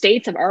some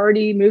states have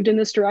already moved in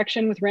this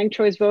direction with ranked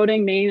choice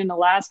voting, Maine and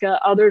Alaska.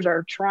 Others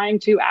are trying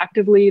to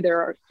actively.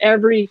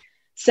 Every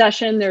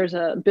session, there's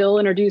a bill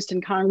introduced in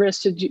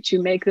Congress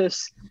to make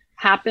this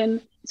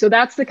happen. So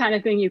that's the kind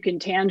of thing you can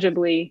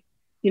tangibly,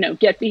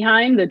 get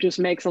behind that just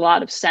makes a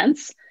lot of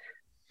sense.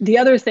 The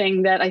other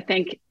thing that I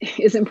think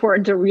is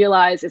important to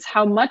realize is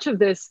how much of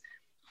this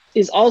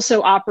is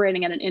also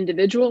operating at an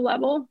individual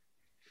level.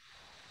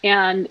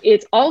 And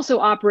it's also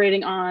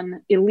operating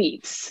on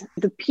elites.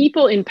 The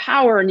people in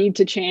power need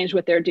to change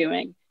what they're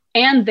doing.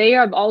 And they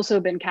have also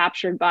been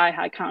captured by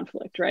high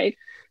conflict, right?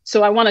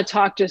 So I want to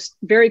talk just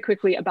very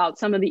quickly about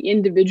some of the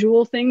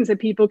individual things that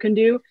people can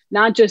do,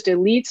 not just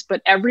elites,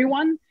 but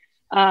everyone,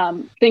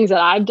 things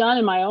that I've done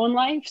in my own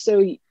life.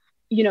 So,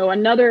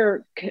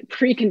 another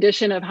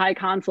precondition of high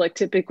conflict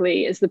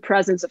typically is the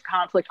presence of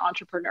conflict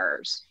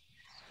entrepreneurs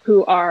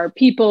who are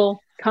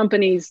people,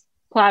 companies,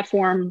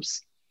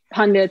 platforms,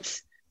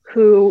 pundits,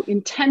 who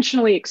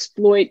intentionally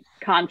exploit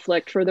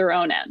conflict for their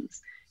own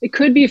ends. It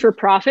could be for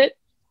profit,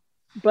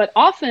 but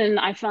often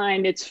I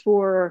find it's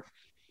for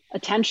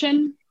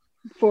attention,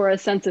 for a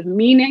sense of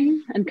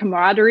meaning and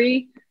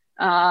camaraderie,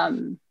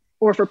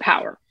 or for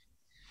power.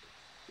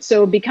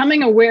 So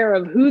becoming aware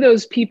of who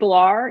those people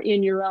are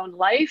in your own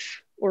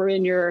life or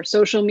in your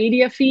social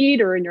media feed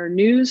or in your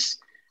news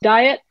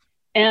diet,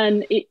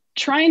 and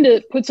trying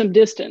to put some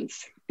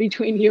distance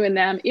between you and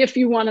them if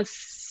you want to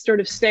sort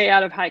of stay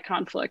out of high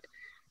conflict.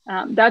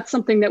 That's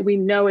something that we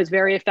know is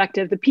very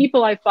effective. The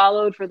people I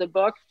followed for the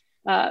book,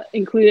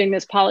 including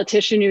this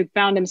politician who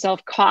found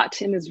himself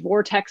caught in this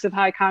vortex of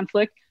high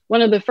conflict,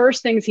 one of the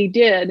first things he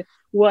did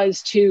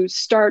was to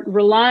start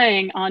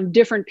relying on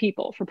different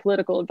people for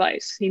political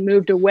advice. He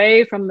moved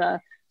away from the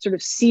sort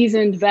of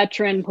seasoned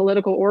veteran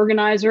political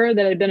organizer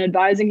that had been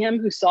advising him,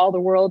 who saw the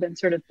world in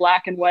sort of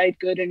black and white,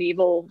 good and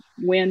evil,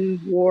 win,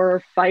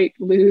 war, fight,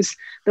 lose,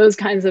 those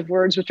kinds of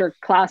words, which are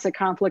classic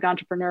conflict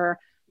entrepreneur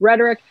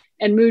rhetoric,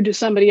 and moved to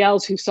somebody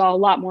else who saw a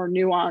lot more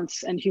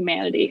nuance and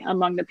humanity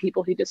among the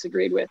people he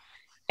disagreed with.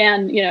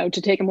 And, you know,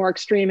 to take a more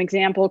extreme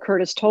example,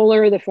 Curtis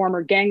Toller, the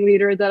former gang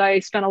leader that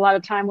I spent a lot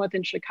of time with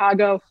in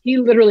Chicago, he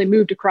literally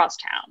moved across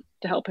town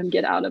to help him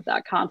get out of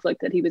that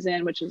conflict that he was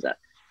in, which is a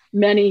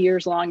many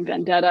years long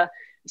vendetta.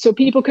 So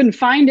people couldn't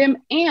find him.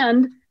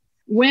 And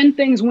when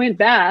things went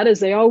bad, as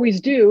they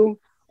always do,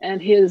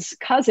 and his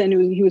cousin,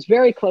 who he was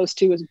very close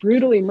to, was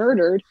brutally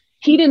murdered,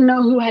 he didn't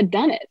know who had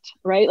done it,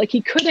 right? Like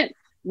he couldn't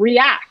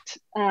react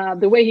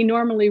the way he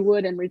normally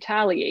would and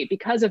retaliate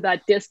because of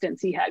that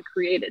distance he had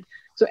created.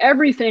 So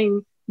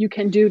everything you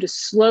can do to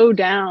slow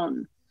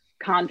down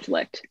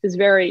conflict is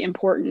very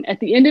important at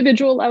the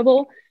individual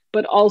level,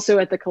 but also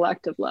at the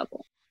collective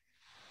level.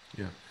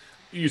 Yeah.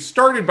 You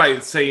started by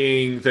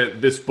saying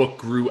that this book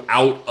grew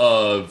out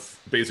of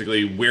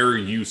basically where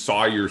you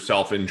saw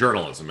yourself in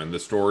journalism and the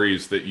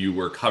stories that you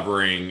were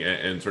covering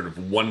and sort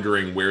of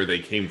wondering where they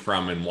came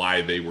from and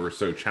why they were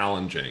so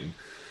challenging.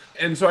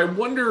 And so I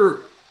wonder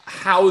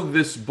how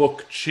this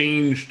book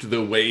changed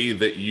the way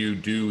that you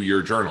do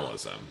your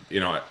journalism.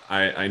 You know,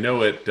 I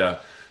know it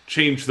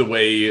changed the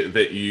way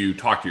that you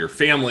talk to your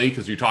family,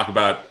 because you talk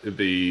about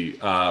the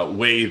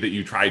way that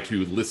you try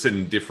to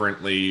listen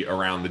differently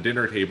around the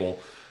dinner table.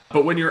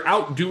 But when you're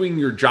out doing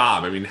your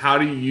job, I mean, how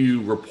do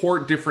you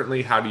report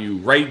differently? How do you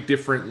write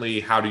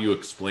differently? How do you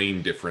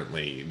explain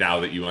differently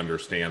now that you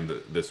understand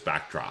this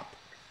backdrop?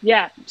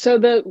 Yeah. So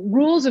the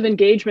rules of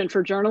engagement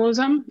for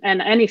journalism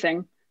and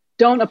anything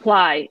don't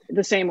apply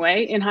the same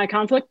way in high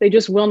conflict. They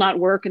just will not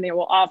work, and they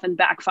will often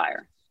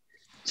backfire.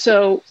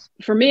 So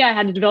for me, I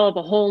had to develop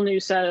a whole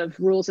new set of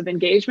rules of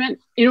engagement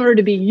in order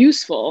to be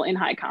useful in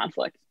high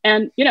conflict.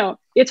 And, you know,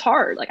 it's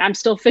hard. Like I'm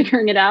still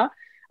figuring it out.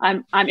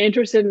 I'm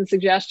interested in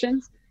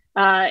suggestions.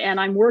 And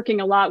I'm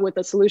working a lot with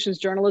the Solutions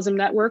Journalism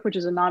Network, which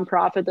is a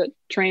nonprofit that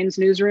trains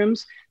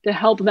newsrooms to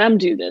help them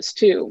do this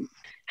too.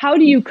 How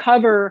do you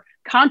cover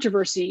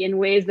controversy in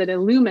ways that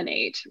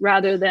illuminate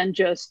rather than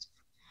just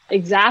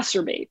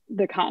exacerbate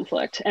the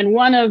conflict? And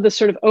one of the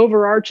sort of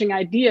overarching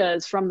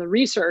ideas from the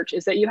research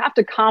is that you have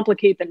to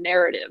complicate the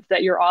narrative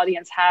that your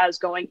audience has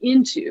going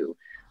into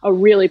a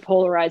really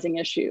polarizing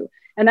issue.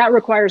 And that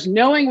requires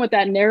knowing what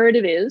that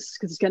narrative is,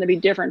 because it's going to be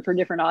different for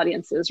different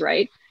audiences,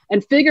 right?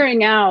 And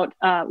figuring out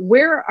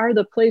where are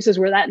the places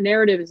where that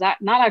narrative is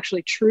not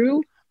actually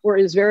true or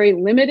is very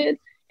limited,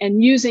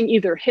 and using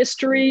either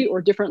history or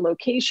different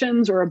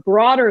locations or a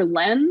broader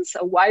lens,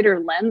 a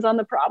wider lens on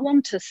the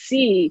problem to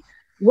see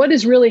what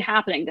is really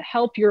happening, to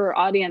help your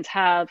audience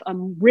have a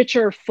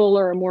richer,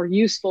 fuller, more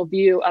useful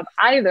view of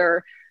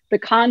either the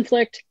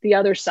conflict, the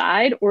other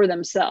side, or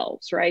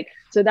themselves, right?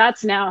 So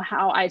that's now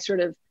how I sort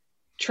of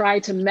try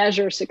to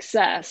measure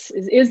success.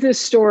 Is this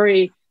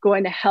story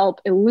going to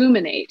help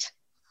illuminate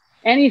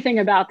anything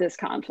about this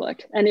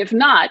conflict? And if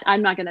not,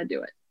 I'm not going to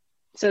do it.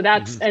 So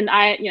that's, and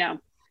I, you know,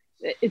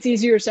 it's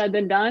easier said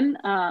than done.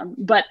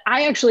 But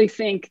I actually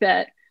think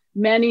that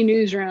many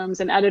newsrooms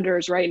and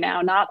editors right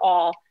now, not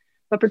all,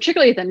 but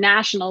particularly at the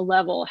national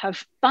level,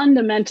 have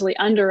fundamentally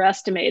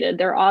underestimated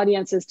their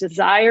audience's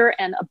desire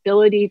and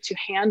ability to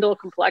handle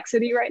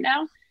complexity right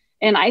now.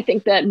 And I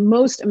think that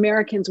most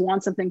Americans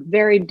want something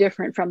very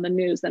different from the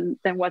news than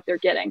what they're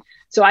getting.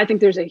 So I think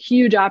there's a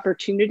huge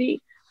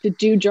opportunity to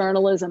do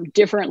journalism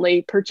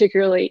differently,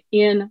 particularly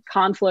in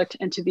conflict,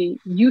 and to be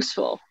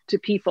useful to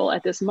people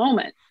at this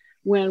moment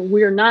when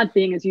we're not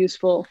being as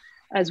useful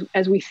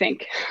as we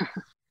think.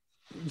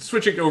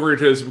 Switching over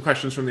to some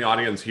questions from the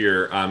audience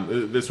here.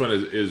 This one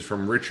is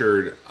from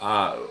Richard.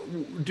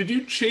 Did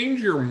you change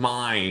your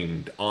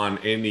mind on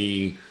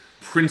any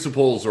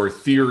principles or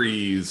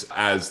theories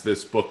as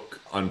this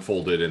book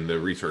unfolded and the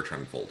research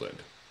unfolded?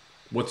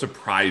 What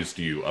surprised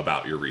you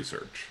about your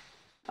research?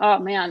 Oh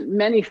man,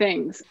 many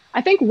things.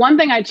 I think one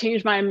thing I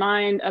changed my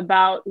mind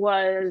about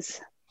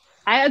was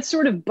I had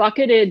sort of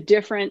bucketed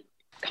different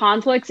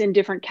conflicts in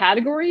different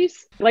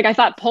categories. Like I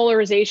thought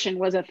polarization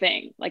was a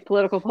thing, like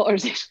political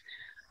polarization.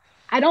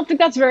 I don't think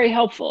that's very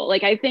helpful.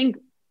 Like I think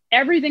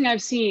everything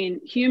I've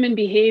seen, human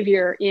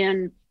behavior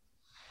in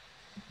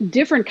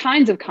different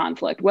kinds of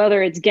conflict,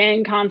 whether it's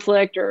gang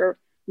conflict or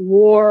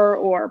war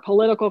or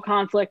political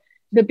conflict,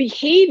 the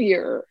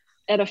behavior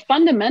at a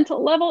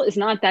fundamental level is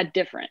not that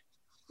different.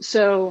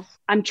 So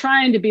I'm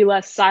trying to be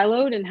less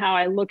siloed in how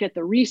I look at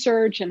the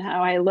research and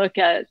how I look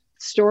at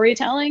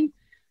storytelling.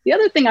 The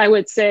other thing I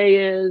would say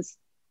is,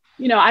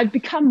 I've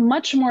become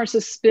much more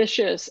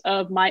suspicious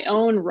of my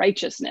own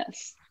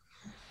righteousness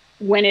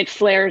when it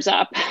flares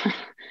up.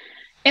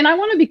 And I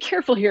want to be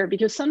careful here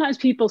because sometimes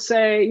people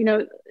say,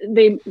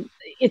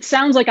 it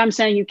sounds like I'm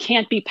saying you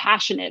can't be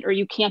passionate or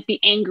you can't be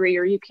angry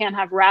or you can't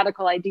have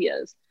radical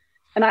ideas.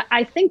 And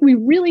I think we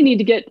really need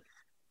to get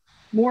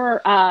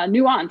more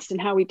nuanced in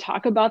how we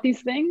talk about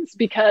these things,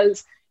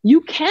 because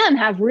you can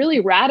have really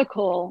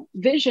radical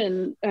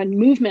vision and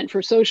movement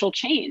for social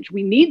change.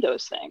 We need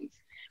those things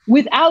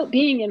without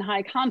being in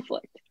high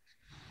conflict,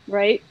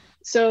 right?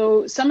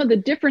 So some of the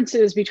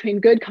differences between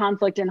good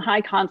conflict and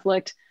high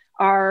conflict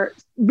are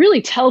really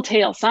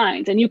telltale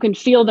signs, and you can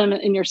feel them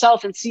in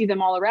yourself and see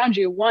them all around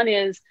you. One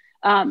is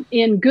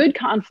in good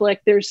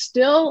conflict, there's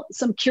still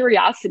some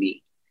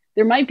curiosity.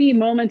 There might be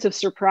moments of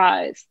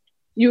surprise.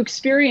 You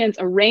experience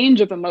a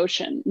range of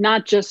emotion,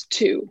 not just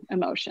two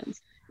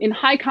emotions. In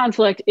high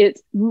conflict,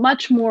 it's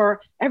much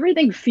more,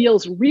 everything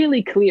feels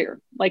really clear,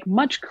 like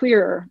much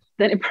clearer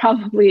than it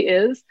probably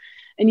is.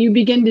 And you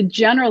begin to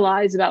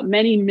generalize about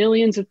many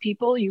millions of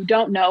people you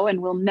don't know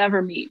and will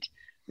never meet,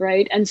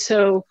 right? And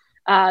so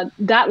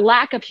that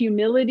lack of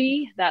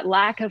humility, that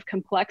lack of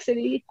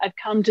complexity, I've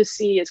come to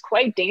see is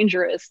quite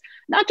dangerous,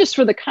 not just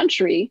for the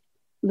country,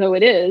 though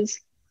it is,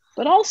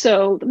 but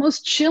also the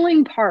most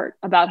chilling part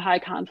about high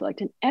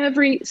conflict in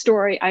every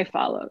story I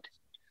followed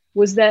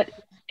was that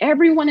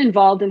everyone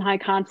involved in high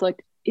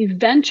conflict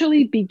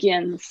eventually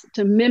begins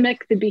to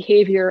mimic the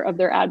behavior of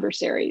their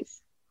adversaries.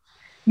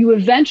 You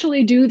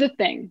eventually do the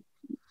thing,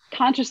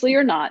 consciously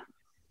or not,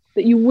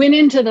 that you went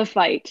into the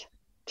fight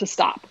to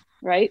stop,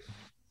 right?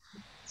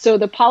 So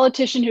the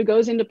politician who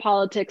goes into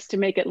politics to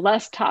make it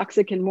less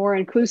toxic and more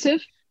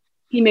inclusive,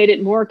 he made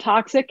it more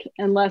toxic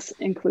and less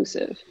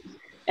inclusive.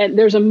 And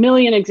there's a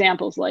million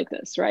examples like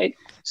this, right?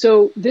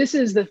 So this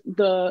is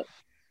the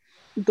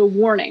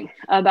warning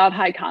about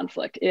high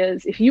conflict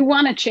is if you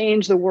want to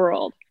change the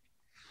world,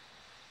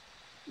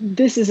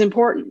 this is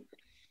important.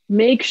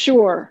 Make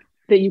sure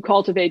that you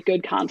cultivate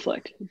good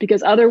conflict,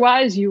 because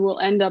otherwise you will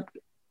end up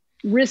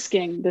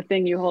risking the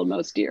thing you hold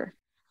most dear.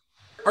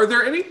 Are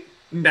there any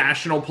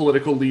national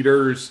political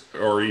leaders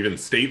or even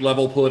state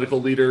level political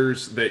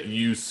leaders that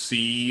you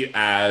see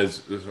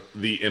as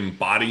the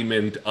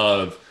embodiment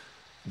of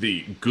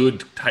the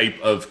good type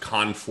of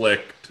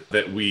conflict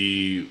that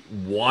we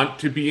want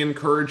to be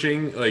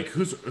encouraging? Like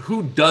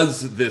who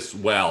does this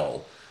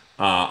well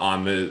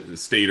on the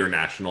state or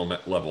national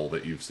level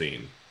that you've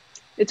seen?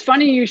 It's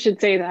funny you should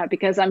say that,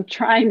 because I'm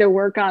trying to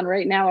work on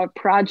right now a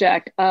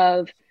project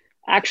of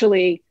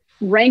actually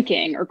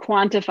ranking or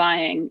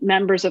quantifying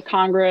members of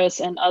Congress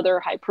and other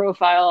high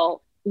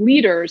profile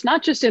leaders,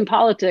 not just in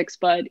politics,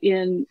 but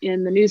in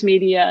the news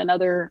media and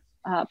other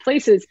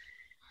places,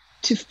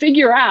 to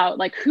figure out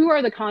like who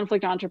are the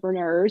conflict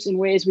entrepreneurs in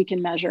ways we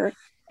can measure,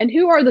 and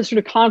who are the sort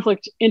of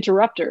conflict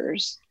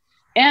interrupters.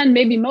 And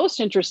maybe most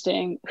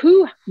interesting,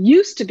 who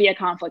used to be a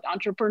conflict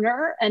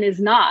entrepreneur and is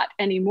not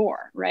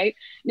anymore, right?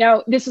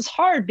 Now, this is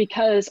hard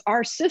because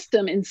our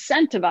system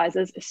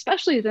incentivizes,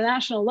 especially at the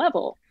national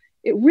level,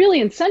 it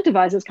really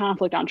incentivizes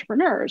conflict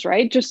entrepreneurs,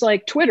 right? Just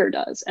like Twitter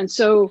does. And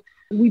so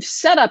we've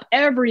set up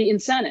every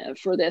incentive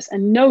for this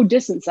and no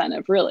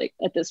disincentive really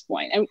at this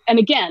point. And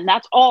again,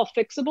 that's all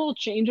fixable,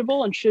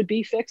 changeable, and should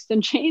be fixed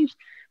and changed.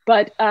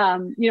 But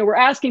we're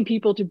asking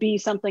people to be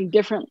something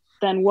different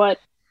than what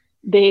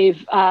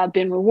they've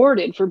been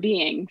rewarded for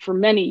being for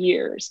many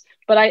years.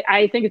 But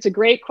I think it's a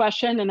great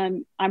question,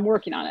 and I'm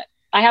working on it.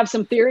 I have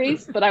some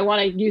theories, but I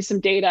want to use some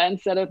data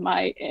instead of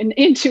my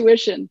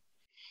intuition.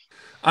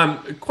 A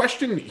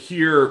question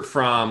here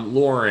from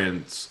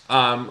Lawrence.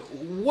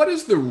 What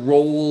is the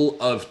role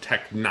of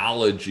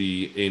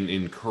technology in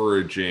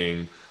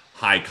encouraging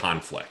high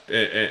conflict?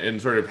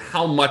 And sort of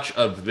how much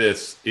of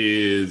this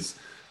is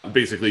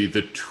basically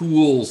the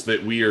tools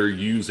that we are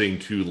using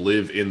to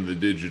live in the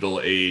digital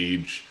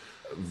age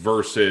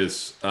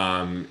versus,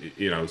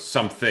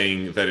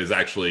 something that is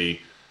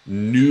actually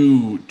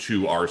new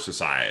to our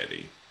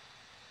society?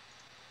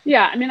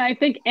 Yeah, I mean, I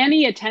think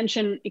any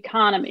attention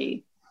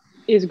economy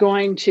is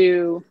going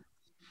to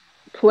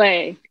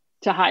play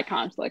to high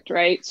conflict,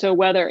 right? So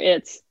whether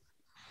it's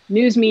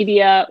news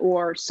media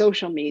or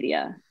social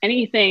media,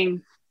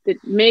 anything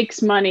that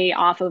makes money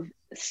off of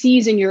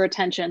seizing your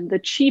attention, the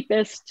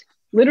cheapest,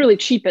 literally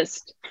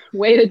cheapest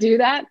way to do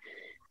that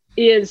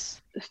is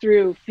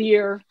through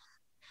fear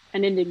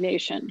and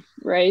indignation,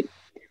 right?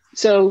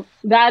 So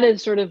that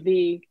is sort of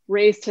the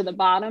race to the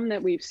bottom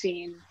that we've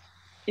seen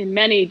in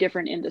many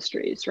different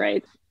industries,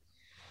 right?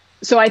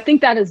 So I think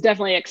that has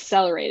definitely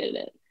accelerated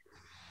it.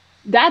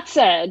 That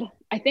said,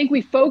 I think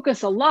we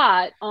focus a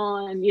lot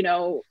on,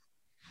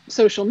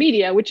 social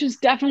media, which is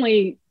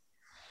definitely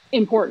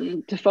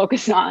important to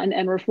focus on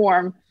and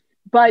reform.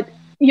 But,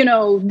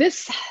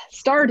 this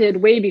started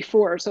way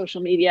before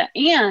social media.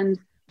 And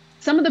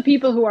some of the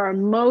people who are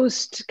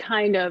most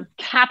kind of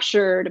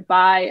captured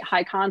by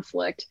high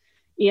conflict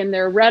in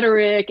their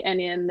rhetoric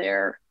and in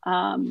their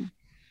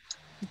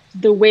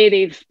the way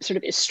they've sort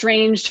of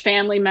estranged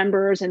family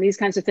members and these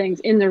kinds of things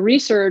in the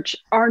research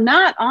are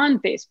not on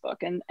Facebook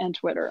and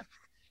Twitter.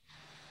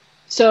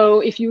 So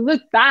if you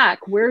look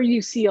back, where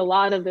you see a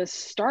lot of this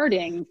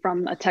starting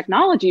from a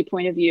technology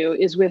point of view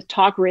is with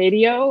talk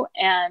radio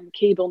and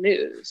cable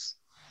news.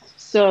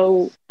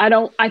 So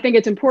I think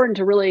it's important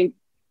to really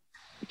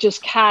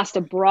just cast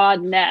a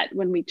broad net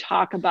when we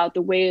talk about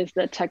the ways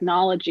that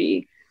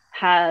technology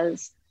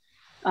has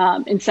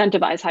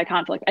incentivized high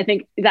conflict. I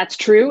think that's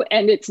true,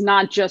 and it's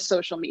not just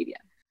social media.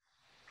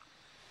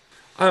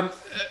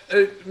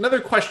 Another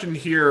question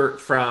here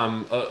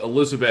from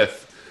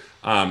Elizabeth.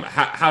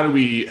 How do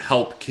we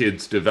help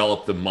kids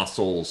develop the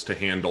muscles to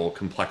handle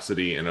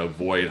complexity and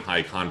avoid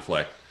high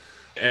conflict?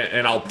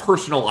 And I'll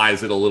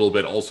personalize it a little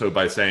bit also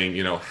by saying,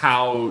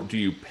 how do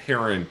you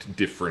parent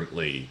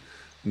differently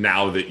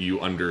now that you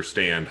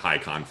understand high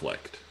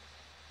conflict?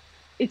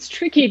 It's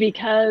tricky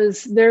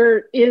because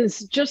there is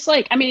just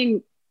like,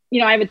 I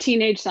have a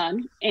teenage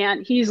son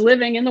and he's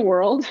living in the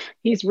world.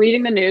 He's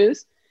reading the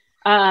news.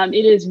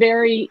 It is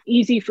very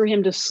easy for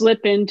him to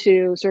slip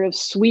into sort of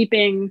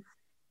sweeping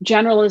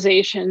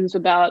generalizations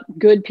about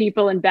good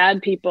people and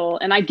bad people.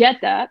 And I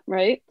get that,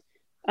 right?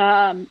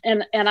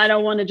 And I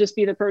don't want to just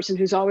be the person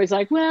who's always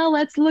like, well,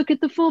 let's look at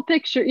the full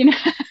picture,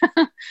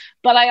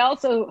 But I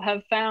also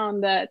have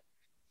found that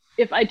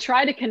if I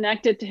try to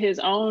connect it to his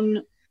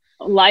own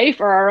life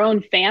or our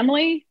own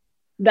family,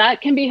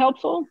 that can be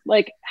helpful.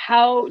 Like,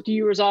 how do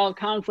you resolve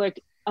conflict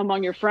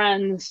among your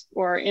friends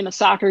or in a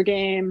soccer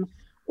game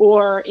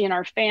or in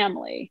our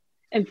family?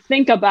 And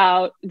think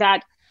about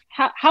that.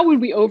 How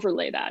would we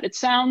overlay that? It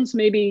sounds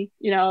maybe,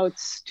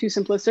 it's too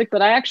simplistic,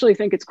 but I actually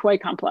think it's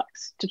quite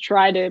complex to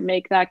try to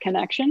make that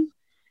connection.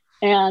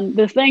 And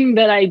the thing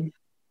that I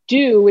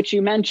do, which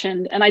you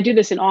mentioned, and I do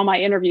this in all my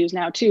interviews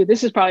now too,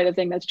 this is probably the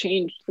thing that's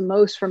changed the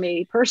most for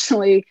me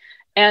personally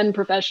and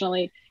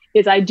professionally,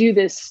 is I do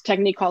this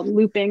technique called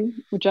looping,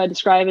 which I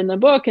describe in the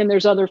book, and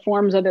there's other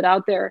forms of it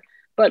out there.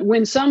 But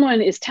when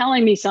someone is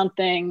telling me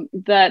something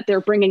that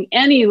they're bringing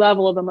any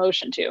level of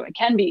emotion to, it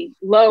can be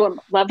low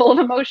level of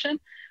emotion,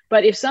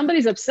 but if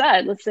somebody's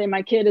upset, let's say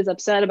my kid is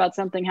upset about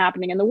something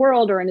happening in the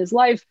world or in his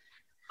life,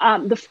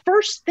 the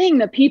first thing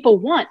that people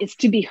want is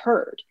to be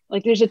heard.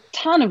 Like, there's a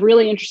ton of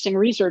really interesting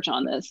research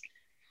on this.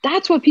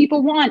 That's what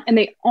people want, and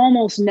they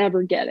almost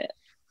never get it.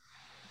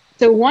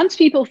 So once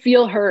people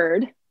feel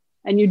heard,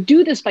 and you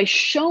do this by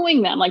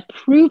showing them, like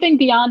proving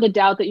beyond a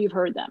doubt that you've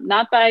heard them,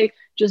 not by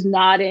just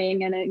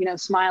nodding and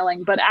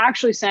smiling, but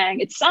actually saying,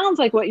 it sounds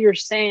like what you're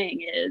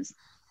saying is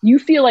you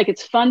feel like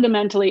it's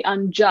fundamentally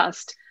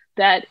unjust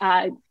that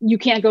you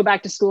can't go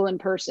back to school in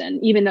person,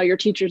 even though your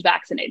teacher's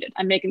vaccinated.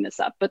 I'm making this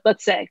up, but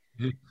let's say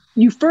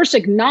you first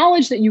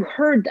acknowledge that you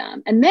heard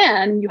them. And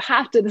then you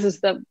have to, this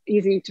is the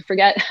easy to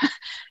forget,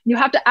 you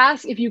have to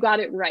ask if you got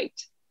it right.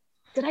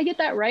 Did I get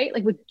that right?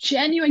 Like, with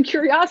genuine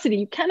curiosity,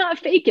 you cannot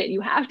fake it.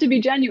 You have to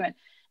be genuine.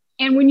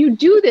 And when you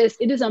do this,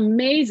 it is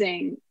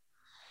amazing.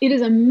 It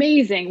is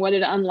amazing what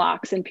it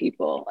unlocks in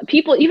people,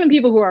 even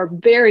people who are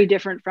very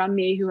different from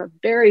me, who have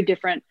very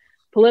different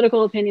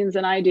political opinions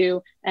than I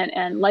do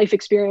and life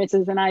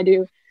experiences than I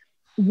do.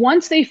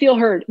 Once they feel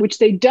heard, which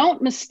they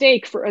don't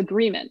mistake for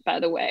agreement, by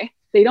the way,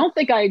 they don't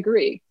think I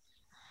agree.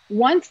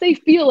 Once they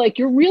feel like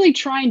you're really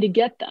trying to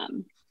get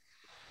them,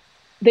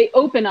 they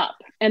open up.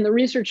 And the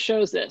research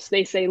shows this.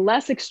 They say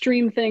less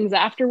extreme things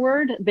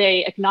afterward.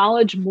 They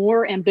acknowledge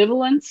more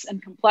ambivalence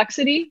and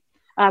complexity,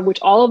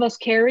 which all of us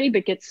carry,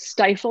 but gets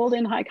stifled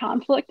in high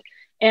conflict.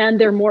 And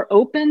they're more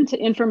open to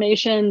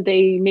information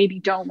they maybe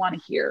don't want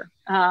to hear.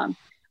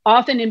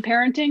 Often in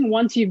parenting,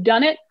 once you've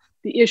done it,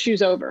 the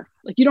issue's over.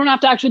 Like, you don't have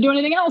to actually do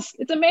anything else.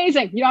 It's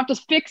amazing. You don't have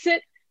to fix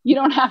it. You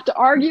don't have to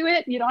argue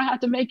it. You don't have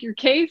to make your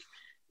case.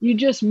 You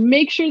just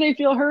make sure they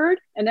feel heard,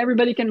 and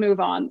everybody can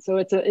move on. So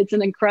it's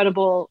an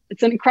incredible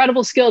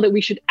skill that we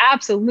should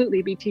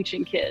absolutely be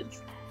teaching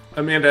kids.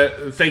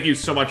 Amanda, thank you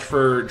so much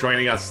for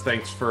joining us.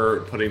 Thanks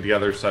for putting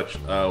together such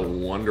a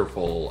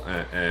wonderful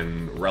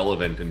and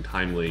relevant and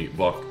timely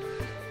book.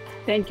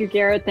 Thank you,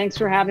 Garrett. Thanks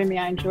for having me.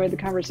 I enjoyed the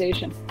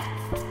conversation.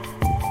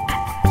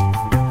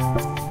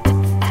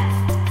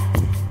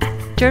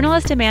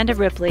 Journalist Amanda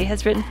Ripley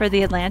has written for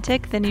The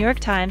Atlantic, The New York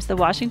Times, The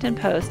Washington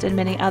Post, and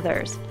many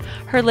others.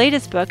 Her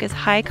latest book is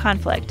High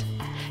Conflict.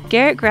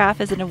 Garrett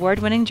Graff is an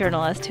award-winning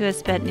journalist who has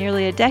spent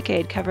nearly a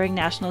decade covering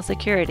national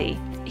security.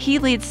 He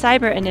leads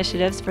cyber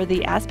initiatives for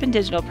the Aspen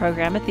Digital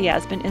program at the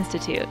Aspen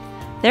Institute.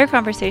 Their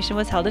conversation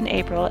was held in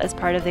April as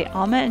part of the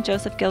Alma and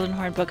Joseph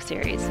Gildenhorn book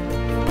series.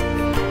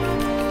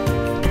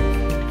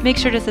 Make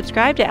sure to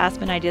subscribe to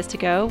Aspen Ideas to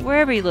Go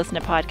wherever you listen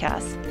to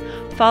podcasts.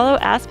 Follow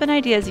Aspen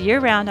Ideas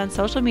year-round on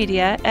social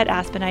media at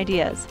Aspen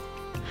Ideas.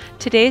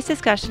 Today's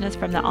discussion is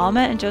from the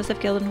Alma and Joseph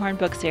Gildenhorn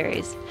book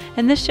series,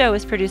 and this show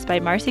is produced by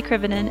Marcy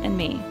Krivonen and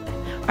me.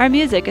 Our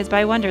music is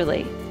by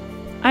Wonderly.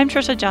 I'm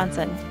Trisha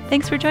Johnson.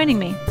 Thanks for joining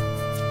me.